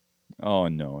 Oh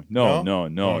no. Okay.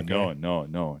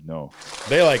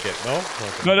 They like it, no?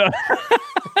 Okay.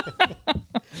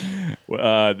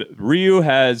 No. Ryu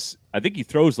has, I think he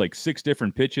throws like 6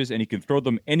 different pitches, and he can throw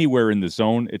them anywhere in the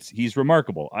zone. He's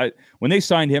remarkable. When they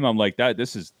signed him, I'm like,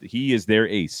 he is their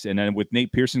ace. And then with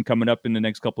Nate Pearson coming up in the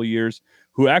next couple of years,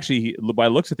 who actually, by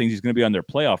the looks of things, he's going to be on their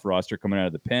playoff roster coming out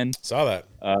of the pen. Saw that.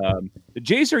 The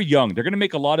Jays are young. They're going to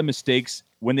make a lot of mistakes.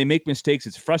 When they make mistakes,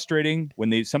 it's frustrating.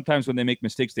 Sometimes when they make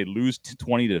mistakes, they lose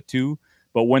 20-2.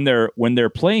 But when they're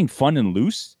playing fun and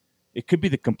loose, it could be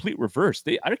the complete reverse.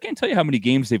 I can't tell you how many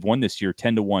games they've won this year,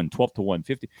 10-1, 12-1,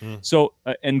 50. So,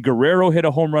 and Guerrero hit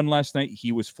a home run last night.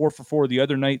 He was 4 for 4 the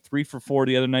other night, 3 for 4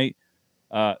 the other night.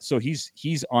 So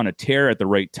he's on a tear at the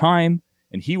right time,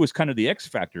 and he was kind of the X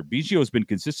factor. Biggio's been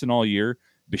consistent all year.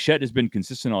 Bichette has been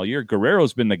consistent all year.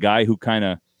 Guerrero's been the guy who kind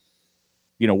of,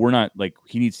 we're not like,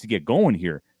 he needs to get going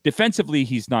here. Defensively,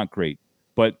 he's not great,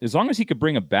 but as long as he could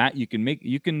bring a bat, you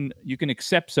can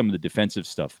accept some of the defensive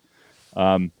stuff.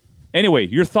 Anyway,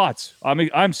 your thoughts?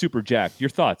 I'm super jacked. Your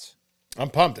thoughts? I'm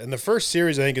pumped. And the first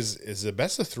series, I think, is the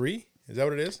best of 3. Is that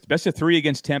what it is? Best of 3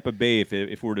 against Tampa Bay. If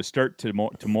we were to start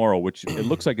tomorrow, which it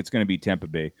looks like it's going to be Tampa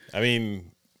Bay. I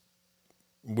mean,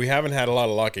 we haven't had a lot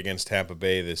of luck against Tampa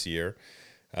Bay this year,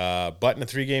 but in a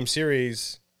 3-game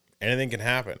series, anything can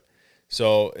happen.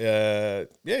 So,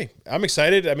 yeah, I'm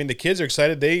excited. I mean, the kids are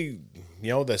excited.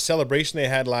 The celebration they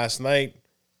had last night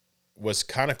was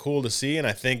kind of cool to see, and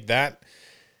I think that.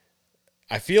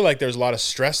 I feel like there's a lot of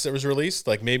stress that was released.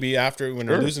 Like maybe after when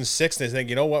they're losing 6, they think,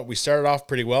 you know what, we started off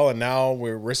pretty well, and now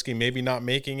we're risking maybe not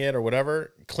making it or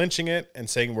whatever, clinching it and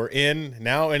saying we're in.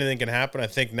 Now anything can happen. I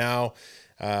think now,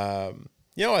 I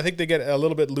think they get a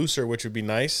little bit looser, which would be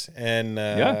nice. And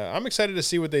I'm excited to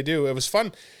see what they do. It was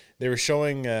fun. They were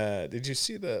showing. Did you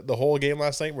see the whole game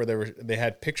last night where they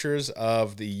had pictures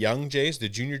of the young Jays, the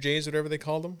junior Jays, whatever they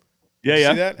called them?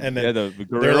 Yeah. See that? And then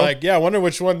they're like, I wonder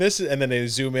which one this is. And then they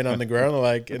zoom in on the ground,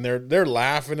 and they're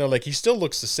laughing. They're like, he still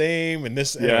looks the same. And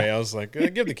this, anyway, I was like,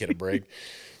 give the kid a break.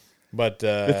 But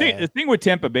the thing with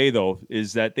Tampa Bay though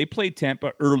is that they played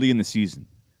Tampa early in the season.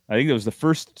 I think it was the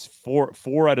first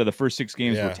four out of the first 6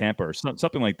 games were Tampa or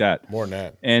something like that. More than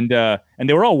that. And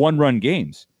they were all 1-run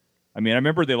games. I mean, I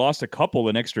remember they lost a couple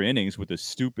in extra innings with the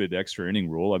stupid extra inning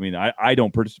rule. I mean, I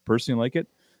don't personally like it,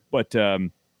 but.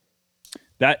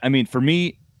 For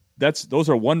me, those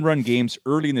are 1-run games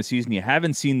early in the season. You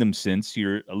haven't seen them since.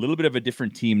 You're a little bit of a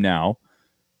different team now.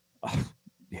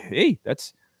 Hey,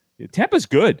 Tampa's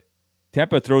good.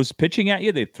 Tampa throws pitching at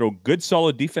you. They throw good,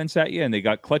 solid defense at you, and they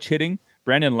got clutch hitting.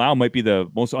 Brandon Lau might be the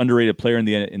most underrated player in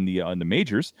the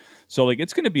majors. So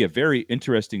it's going to be a very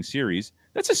interesting series.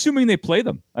 That's assuming they play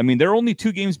them. I mean, they're only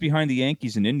 2 games behind the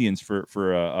Yankees and Indians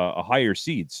for a higher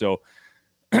seed. So.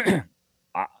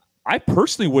 I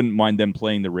personally wouldn't mind them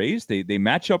playing the Rays. They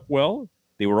match up well.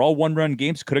 They were all 1-run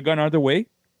games. Could have gone either way.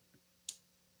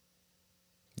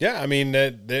 Yeah, I mean,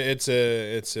 it's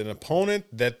an opponent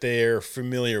that they're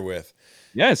familiar with.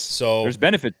 Yes, so there's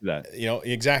benefit to that.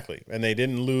 Exactly. And they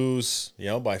didn't lose,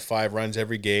 by 5 runs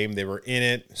every game. They were in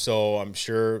it. So I'm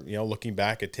sure, looking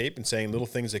back at tape and saying little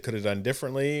things they could have done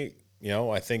differently,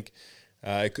 I think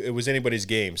it was anybody's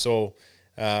game. So,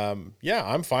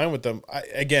 I'm fine with them.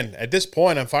 Again, at this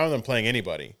point, I'm fine with them playing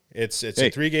anybody. It's a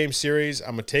 3-game series.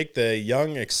 I'm going to take the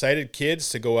young, excited kids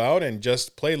to go out and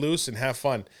just play loose and have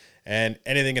fun. And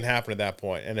anything can happen at that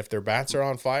point. And if their bats are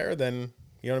on fire, then,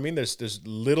 you know what I mean? There's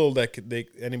little that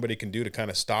anybody can do to kind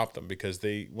of stop them because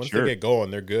once they get going,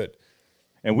 they're good.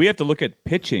 And we have to look at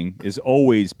pitching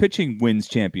pitching wins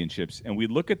championships. And we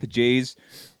look at the Jays.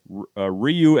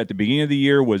 Ryu at the beginning of the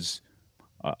year was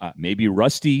maybe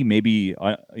rusty, maybe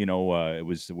it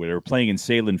was where they were playing in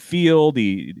Salem Field.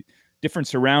 The different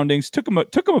surroundings took them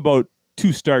about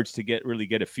 2 starts to really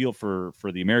get a feel for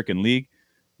the American League.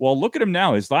 Well, look at him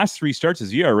now. His last 3 starts,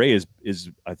 his ERA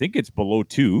is I think it's below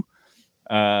 2.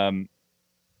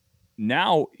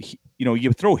 Now,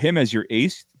 you throw him as your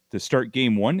ace to start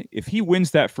game 1. If he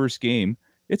wins that first game,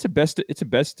 it's a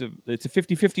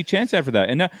 50-50 chance after that.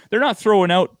 And now, they're not throwing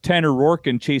out Tanner Roark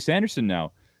and Chase Anderson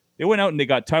now. They went out and they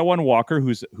got Taijuan Walker,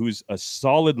 who's a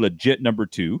solid, legit number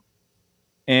 2.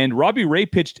 And Robbie Ray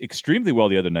pitched extremely well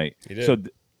the other night. He did. So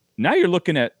now you're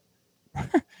looking at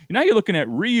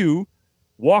Ryu,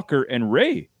 Walker, and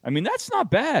Ray. I mean, that's not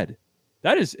bad.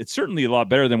 It's certainly a lot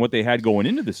better than what they had going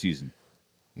into the season.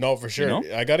 No, for sure. You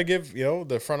know? I got to give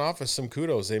the front office some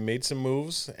kudos. They made some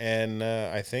moves, and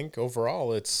I think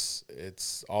overall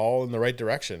it's all in the right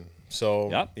direction.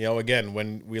 So again,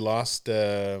 when we lost,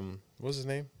 what was his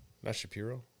name? Not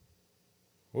Shapiro.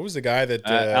 What was the guy that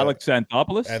Alex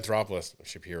Anthopoulos? Anthopoulos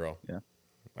Shapiro. Yeah,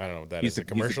 I don't know what that he's is. A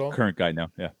commercial. He's the current guy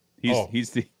now. Yeah, he's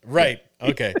the right.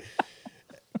 Okay,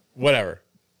 whatever.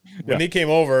 When he came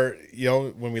over,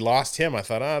 when we lost him, I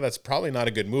thought, that's probably not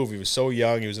a good move. He was so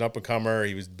young. He was an up-and-comer.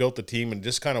 He built the team and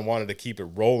just kind of wanted to keep it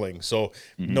rolling. So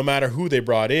no matter who they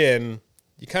brought in,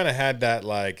 you kind of had that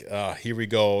like, here we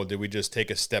go. Did we just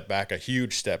take a step back, a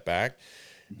huge step back?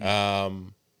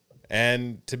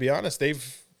 And to be honest,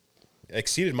 they've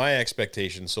exceeded my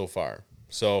expectations so far.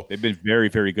 So they've been very,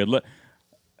 very good.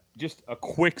 Just a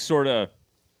quick sort of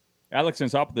Alex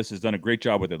Anthopoulos has done a great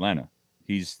job with Atlanta.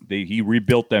 He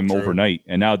rebuilt them overnight,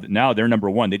 and now they're number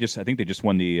 1. I think they just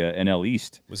won the NL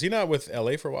East. Was he not with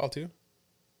LA for a while too?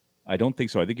 I don't think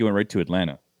so. I think he went right to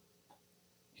Atlanta.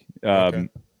 Okay.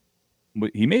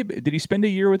 Did he spend a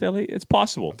year with LA? It's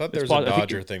possible. I thought there was a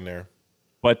Dodger thing there.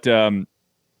 But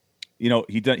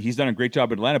he's done a great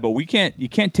job at Atlanta. But you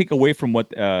can't take away from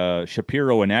what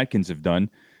Shapiro and Atkins have done.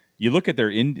 You look at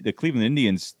the Cleveland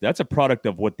Indians. That's a product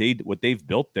of what they've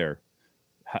built there.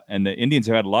 And the Indians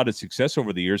have had a lot of success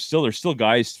over the years. There's still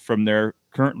guys from there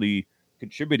currently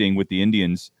contributing with the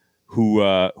Indians who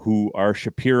are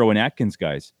Shapiro and Atkins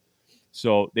guys.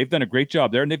 So they've done a great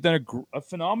job there, and they've done a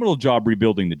phenomenal job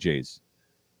rebuilding the Jays.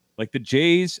 Like the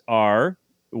Jays are,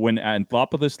 when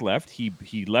Anthopoulos left,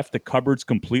 he left the cupboards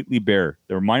completely bare.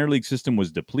 Their minor league system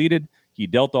was depleted. He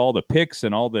dealt all the picks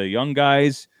and all the young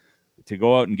guys to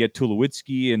go out and get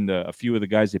Tulowitzki and a few of the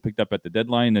guys they picked up at the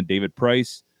deadline, and David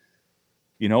Price.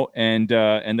 And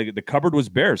the cupboard was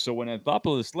bare. So when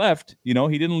Anthopoulos left, he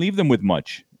didn't leave them with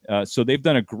much. So they've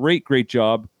done a great, great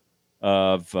job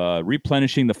of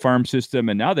replenishing the farm system.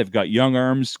 And now they've got young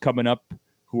arms coming up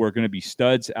who are going to be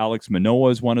studs. Alex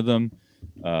Manoah is one of them.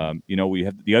 We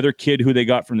have the other kid who they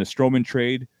got from the Stroman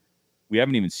trade. We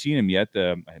haven't even seen him yet.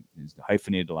 His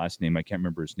hyphenated last name, I can't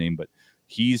remember his name, but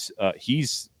he's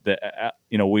the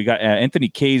we got Anthony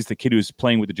Kaye's the kid who's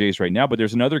playing with the Jays right now. But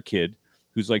there's another kid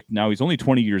who's now he's only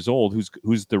 20 years old,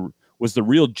 was the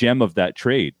real gem of that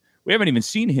trade. We haven't even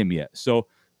seen him yet. So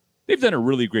they've done a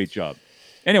really great job.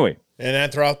 Anyway.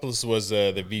 And Anthopoulos was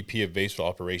the VP of baseball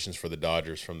operations for the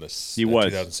Dodgers from the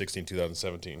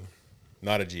 2016-2017.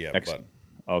 Not a GM, Excellent.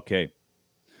 But. Okay.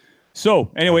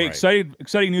 So anyway, right.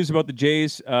 exciting news about the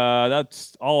Jays.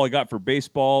 That's all I got for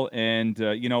baseball. And,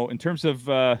 in terms of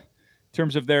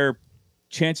their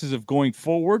chances of going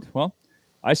forward, well,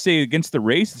 I say against the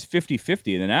Rays, it's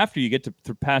 50-50. And then after you get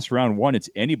to pass round 1, it's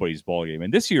anybody's ball game.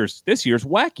 And this year's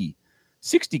wacky.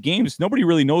 60 games, nobody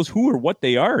really knows who or what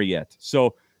they are yet.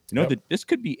 So, this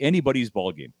could be anybody's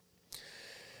ball game.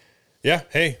 Yeah,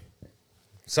 hey,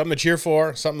 something to cheer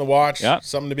for, something to watch,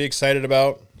 something to be excited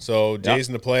about. So, Jays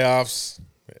in the playoffs.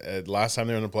 Last time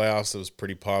they were in the playoffs, it was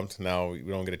pretty pumped. Now we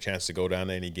don't get a chance to go down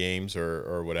to any games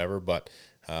or whatever, but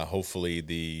hopefully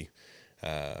the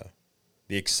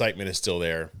excitement is still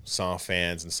there. Sans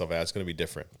fans and stuff like that. It's going to be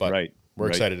different. But we're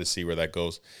excited to see where that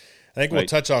goes. I think we'll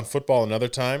touch on football another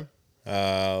time.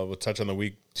 We'll touch on the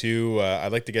week 2.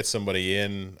 I'd like to get somebody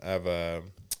in. I have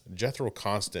Jethro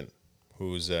Constant,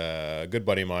 who's a good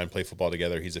buddy of mine, play football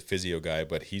together. He's a physio guy,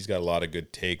 but he's got a lot of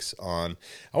good takes on.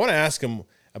 I want to ask him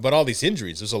about all these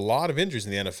injuries. There's a lot of injuries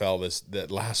in the NFL that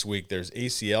last week. There's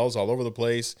ACLs all over the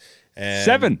place. And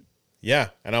 7. Yeah,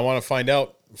 and I want to find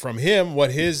out from him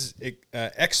what his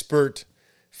expert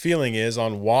feeling is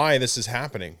on why this is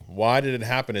happening. Why did it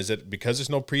happen? Is it because there's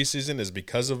no preseason? Is it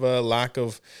because of a lack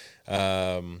of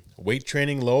weight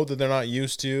training load that they're not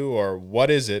used to, or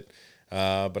what is it?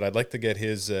 But I'd like to get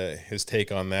his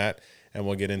take on that, and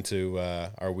we'll get into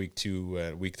our week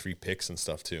 2, week 3 picks and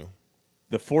stuff too.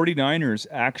 The 49ers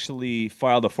actually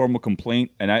filed a formal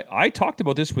complaint, and I talked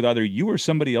about this with either you or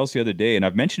somebody else the other day, and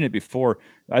I've mentioned it before.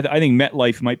 I think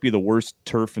MetLife might be the worst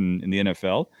turf in the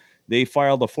NFL. They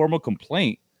filed a formal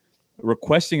complaint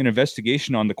requesting an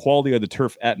investigation on the quality of the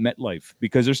turf at MetLife,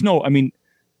 because there's no, I mean,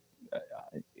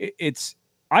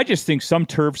 I just think some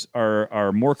turfs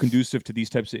are more conducive to these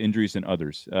types of injuries than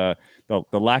others. The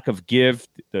lack of give,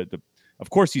 of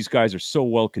course, these guys are so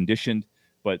well conditioned,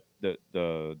 but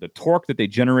the torque that they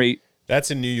generate.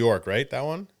 That's in New York, right? That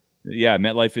one? Yeah,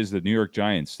 MetLife is the New York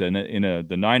Giants. And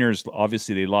the Niners,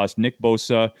 obviously, they lost Nick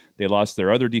Bosa. They lost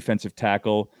their other defensive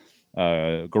tackle.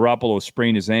 Garoppolo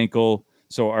sprained his ankle.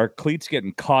 So are cleats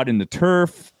getting caught in the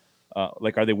turf?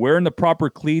 Are they wearing the proper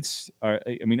cleats?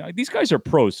 These guys are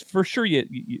pros for sure.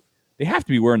 They have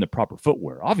to be wearing the proper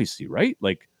footwear, obviously, right?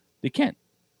 Like, they can't.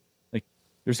 Like,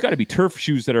 there's got to be turf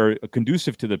shoes that are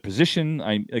conducive to the position.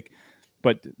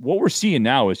 But what we're seeing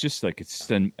now is just like it's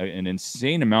an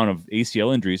insane amount of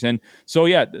ACL injuries. And so,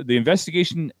 yeah, the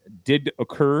investigation did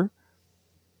occur.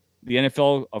 The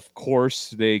NFL, of course,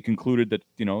 they concluded that,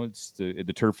 it's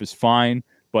the turf is fine.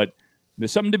 But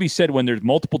there's something to be said when there's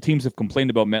multiple teams have complained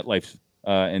about MetLife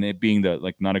and it being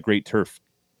not a great turf.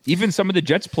 Even some of the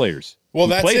Jets players. Well,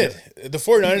 that's it. The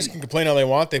 49ers can complain all they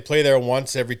want. They play there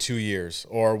once every 2 years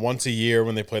or once a year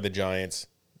when they play the Giants.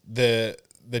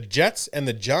 The Jets and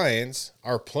the Giants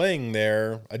are playing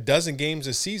there a dozen games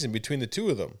a season between the two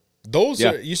of them.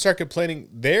 You start complaining.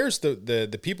 There's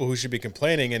the people who should be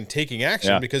complaining and taking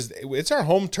action because it's our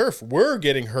home turf. We're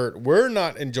getting hurt. We're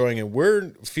not enjoying it.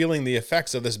 We're feeling the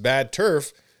effects of this bad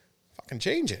turf. Fucking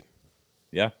change it.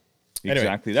 Yeah,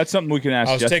 exactly. Anyway, that's something we can ask.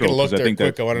 I was Jethro, taking a look there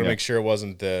quick. I wanted to make sure it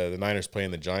wasn't the Niners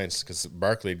playing the Giants because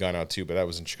Barkley had gone out too, but that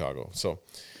was in Chicago. So,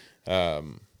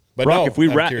 but Brock, no, if we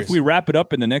wrap it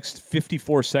up in the next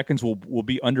 54 seconds, we'll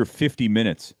be under 50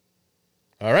 minutes.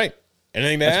 All right.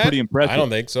 Anything to add? That's pretty impressive. I don't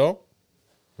think so.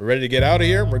 We're ready to get out of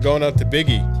here. We're going out to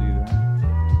Biggie.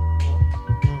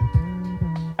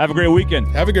 Have a great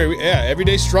weekend.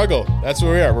 Everyday struggle. That's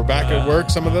where we are. We're back at work,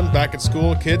 some of them, back at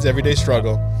school, kids, everyday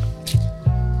struggle.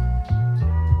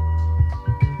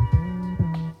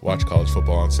 Watch college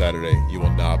football on Saturday. You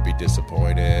will not be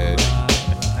disappointed.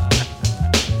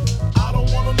 I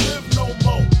don't want to live no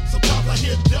more. Sometimes I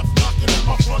hear death knocking at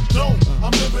my front door.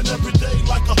 I'm living every day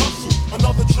like a hustle.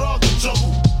 Another drug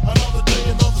juggle. Another day,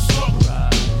 another struggle.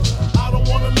 I don't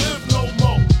want to live no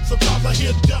more. Sometimes I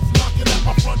hear death knocking at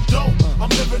my front door. I'm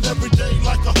living every day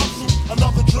like a hustle.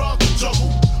 Another drug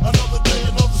juggle. Another day,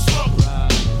 another struggle.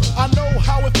 I know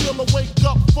how it feel to wake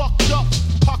up fucked up.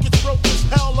 Pockets broke as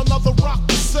hell. Another rock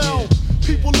to sell.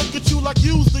 People look at you like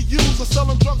you's the user.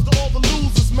 Selling drugs to all the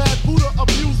losers. Mad Buddha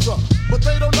abuser. But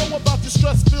they don't know about your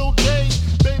stress-filled day.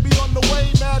 Baby on the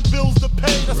way, mad bills to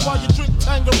pay. That's why you drink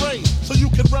Tanqueray, so you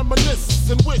can reminisce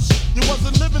and wish you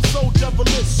wasn't living so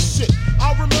devilish. Shit,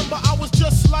 I remember I was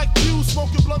just like you,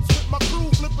 smoking blunts with my crew,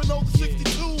 flipping over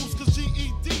 62s, cause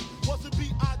GED wasn't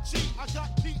B.I.G. I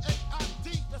got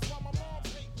P.A.I.D. That's why my mom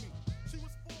hate me. She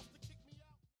was forced to kick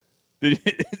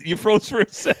me out. You froze for a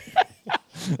second.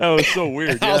 That was so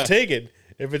weird. Yeah. I'll take it.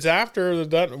 If it's after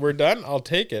we're done, I'll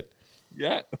take it.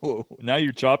 Yeah. Now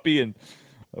you're choppy, and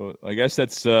I guess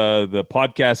that's the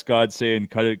podcast god saying,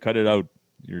 "Cut it out.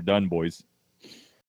 You're done, boys."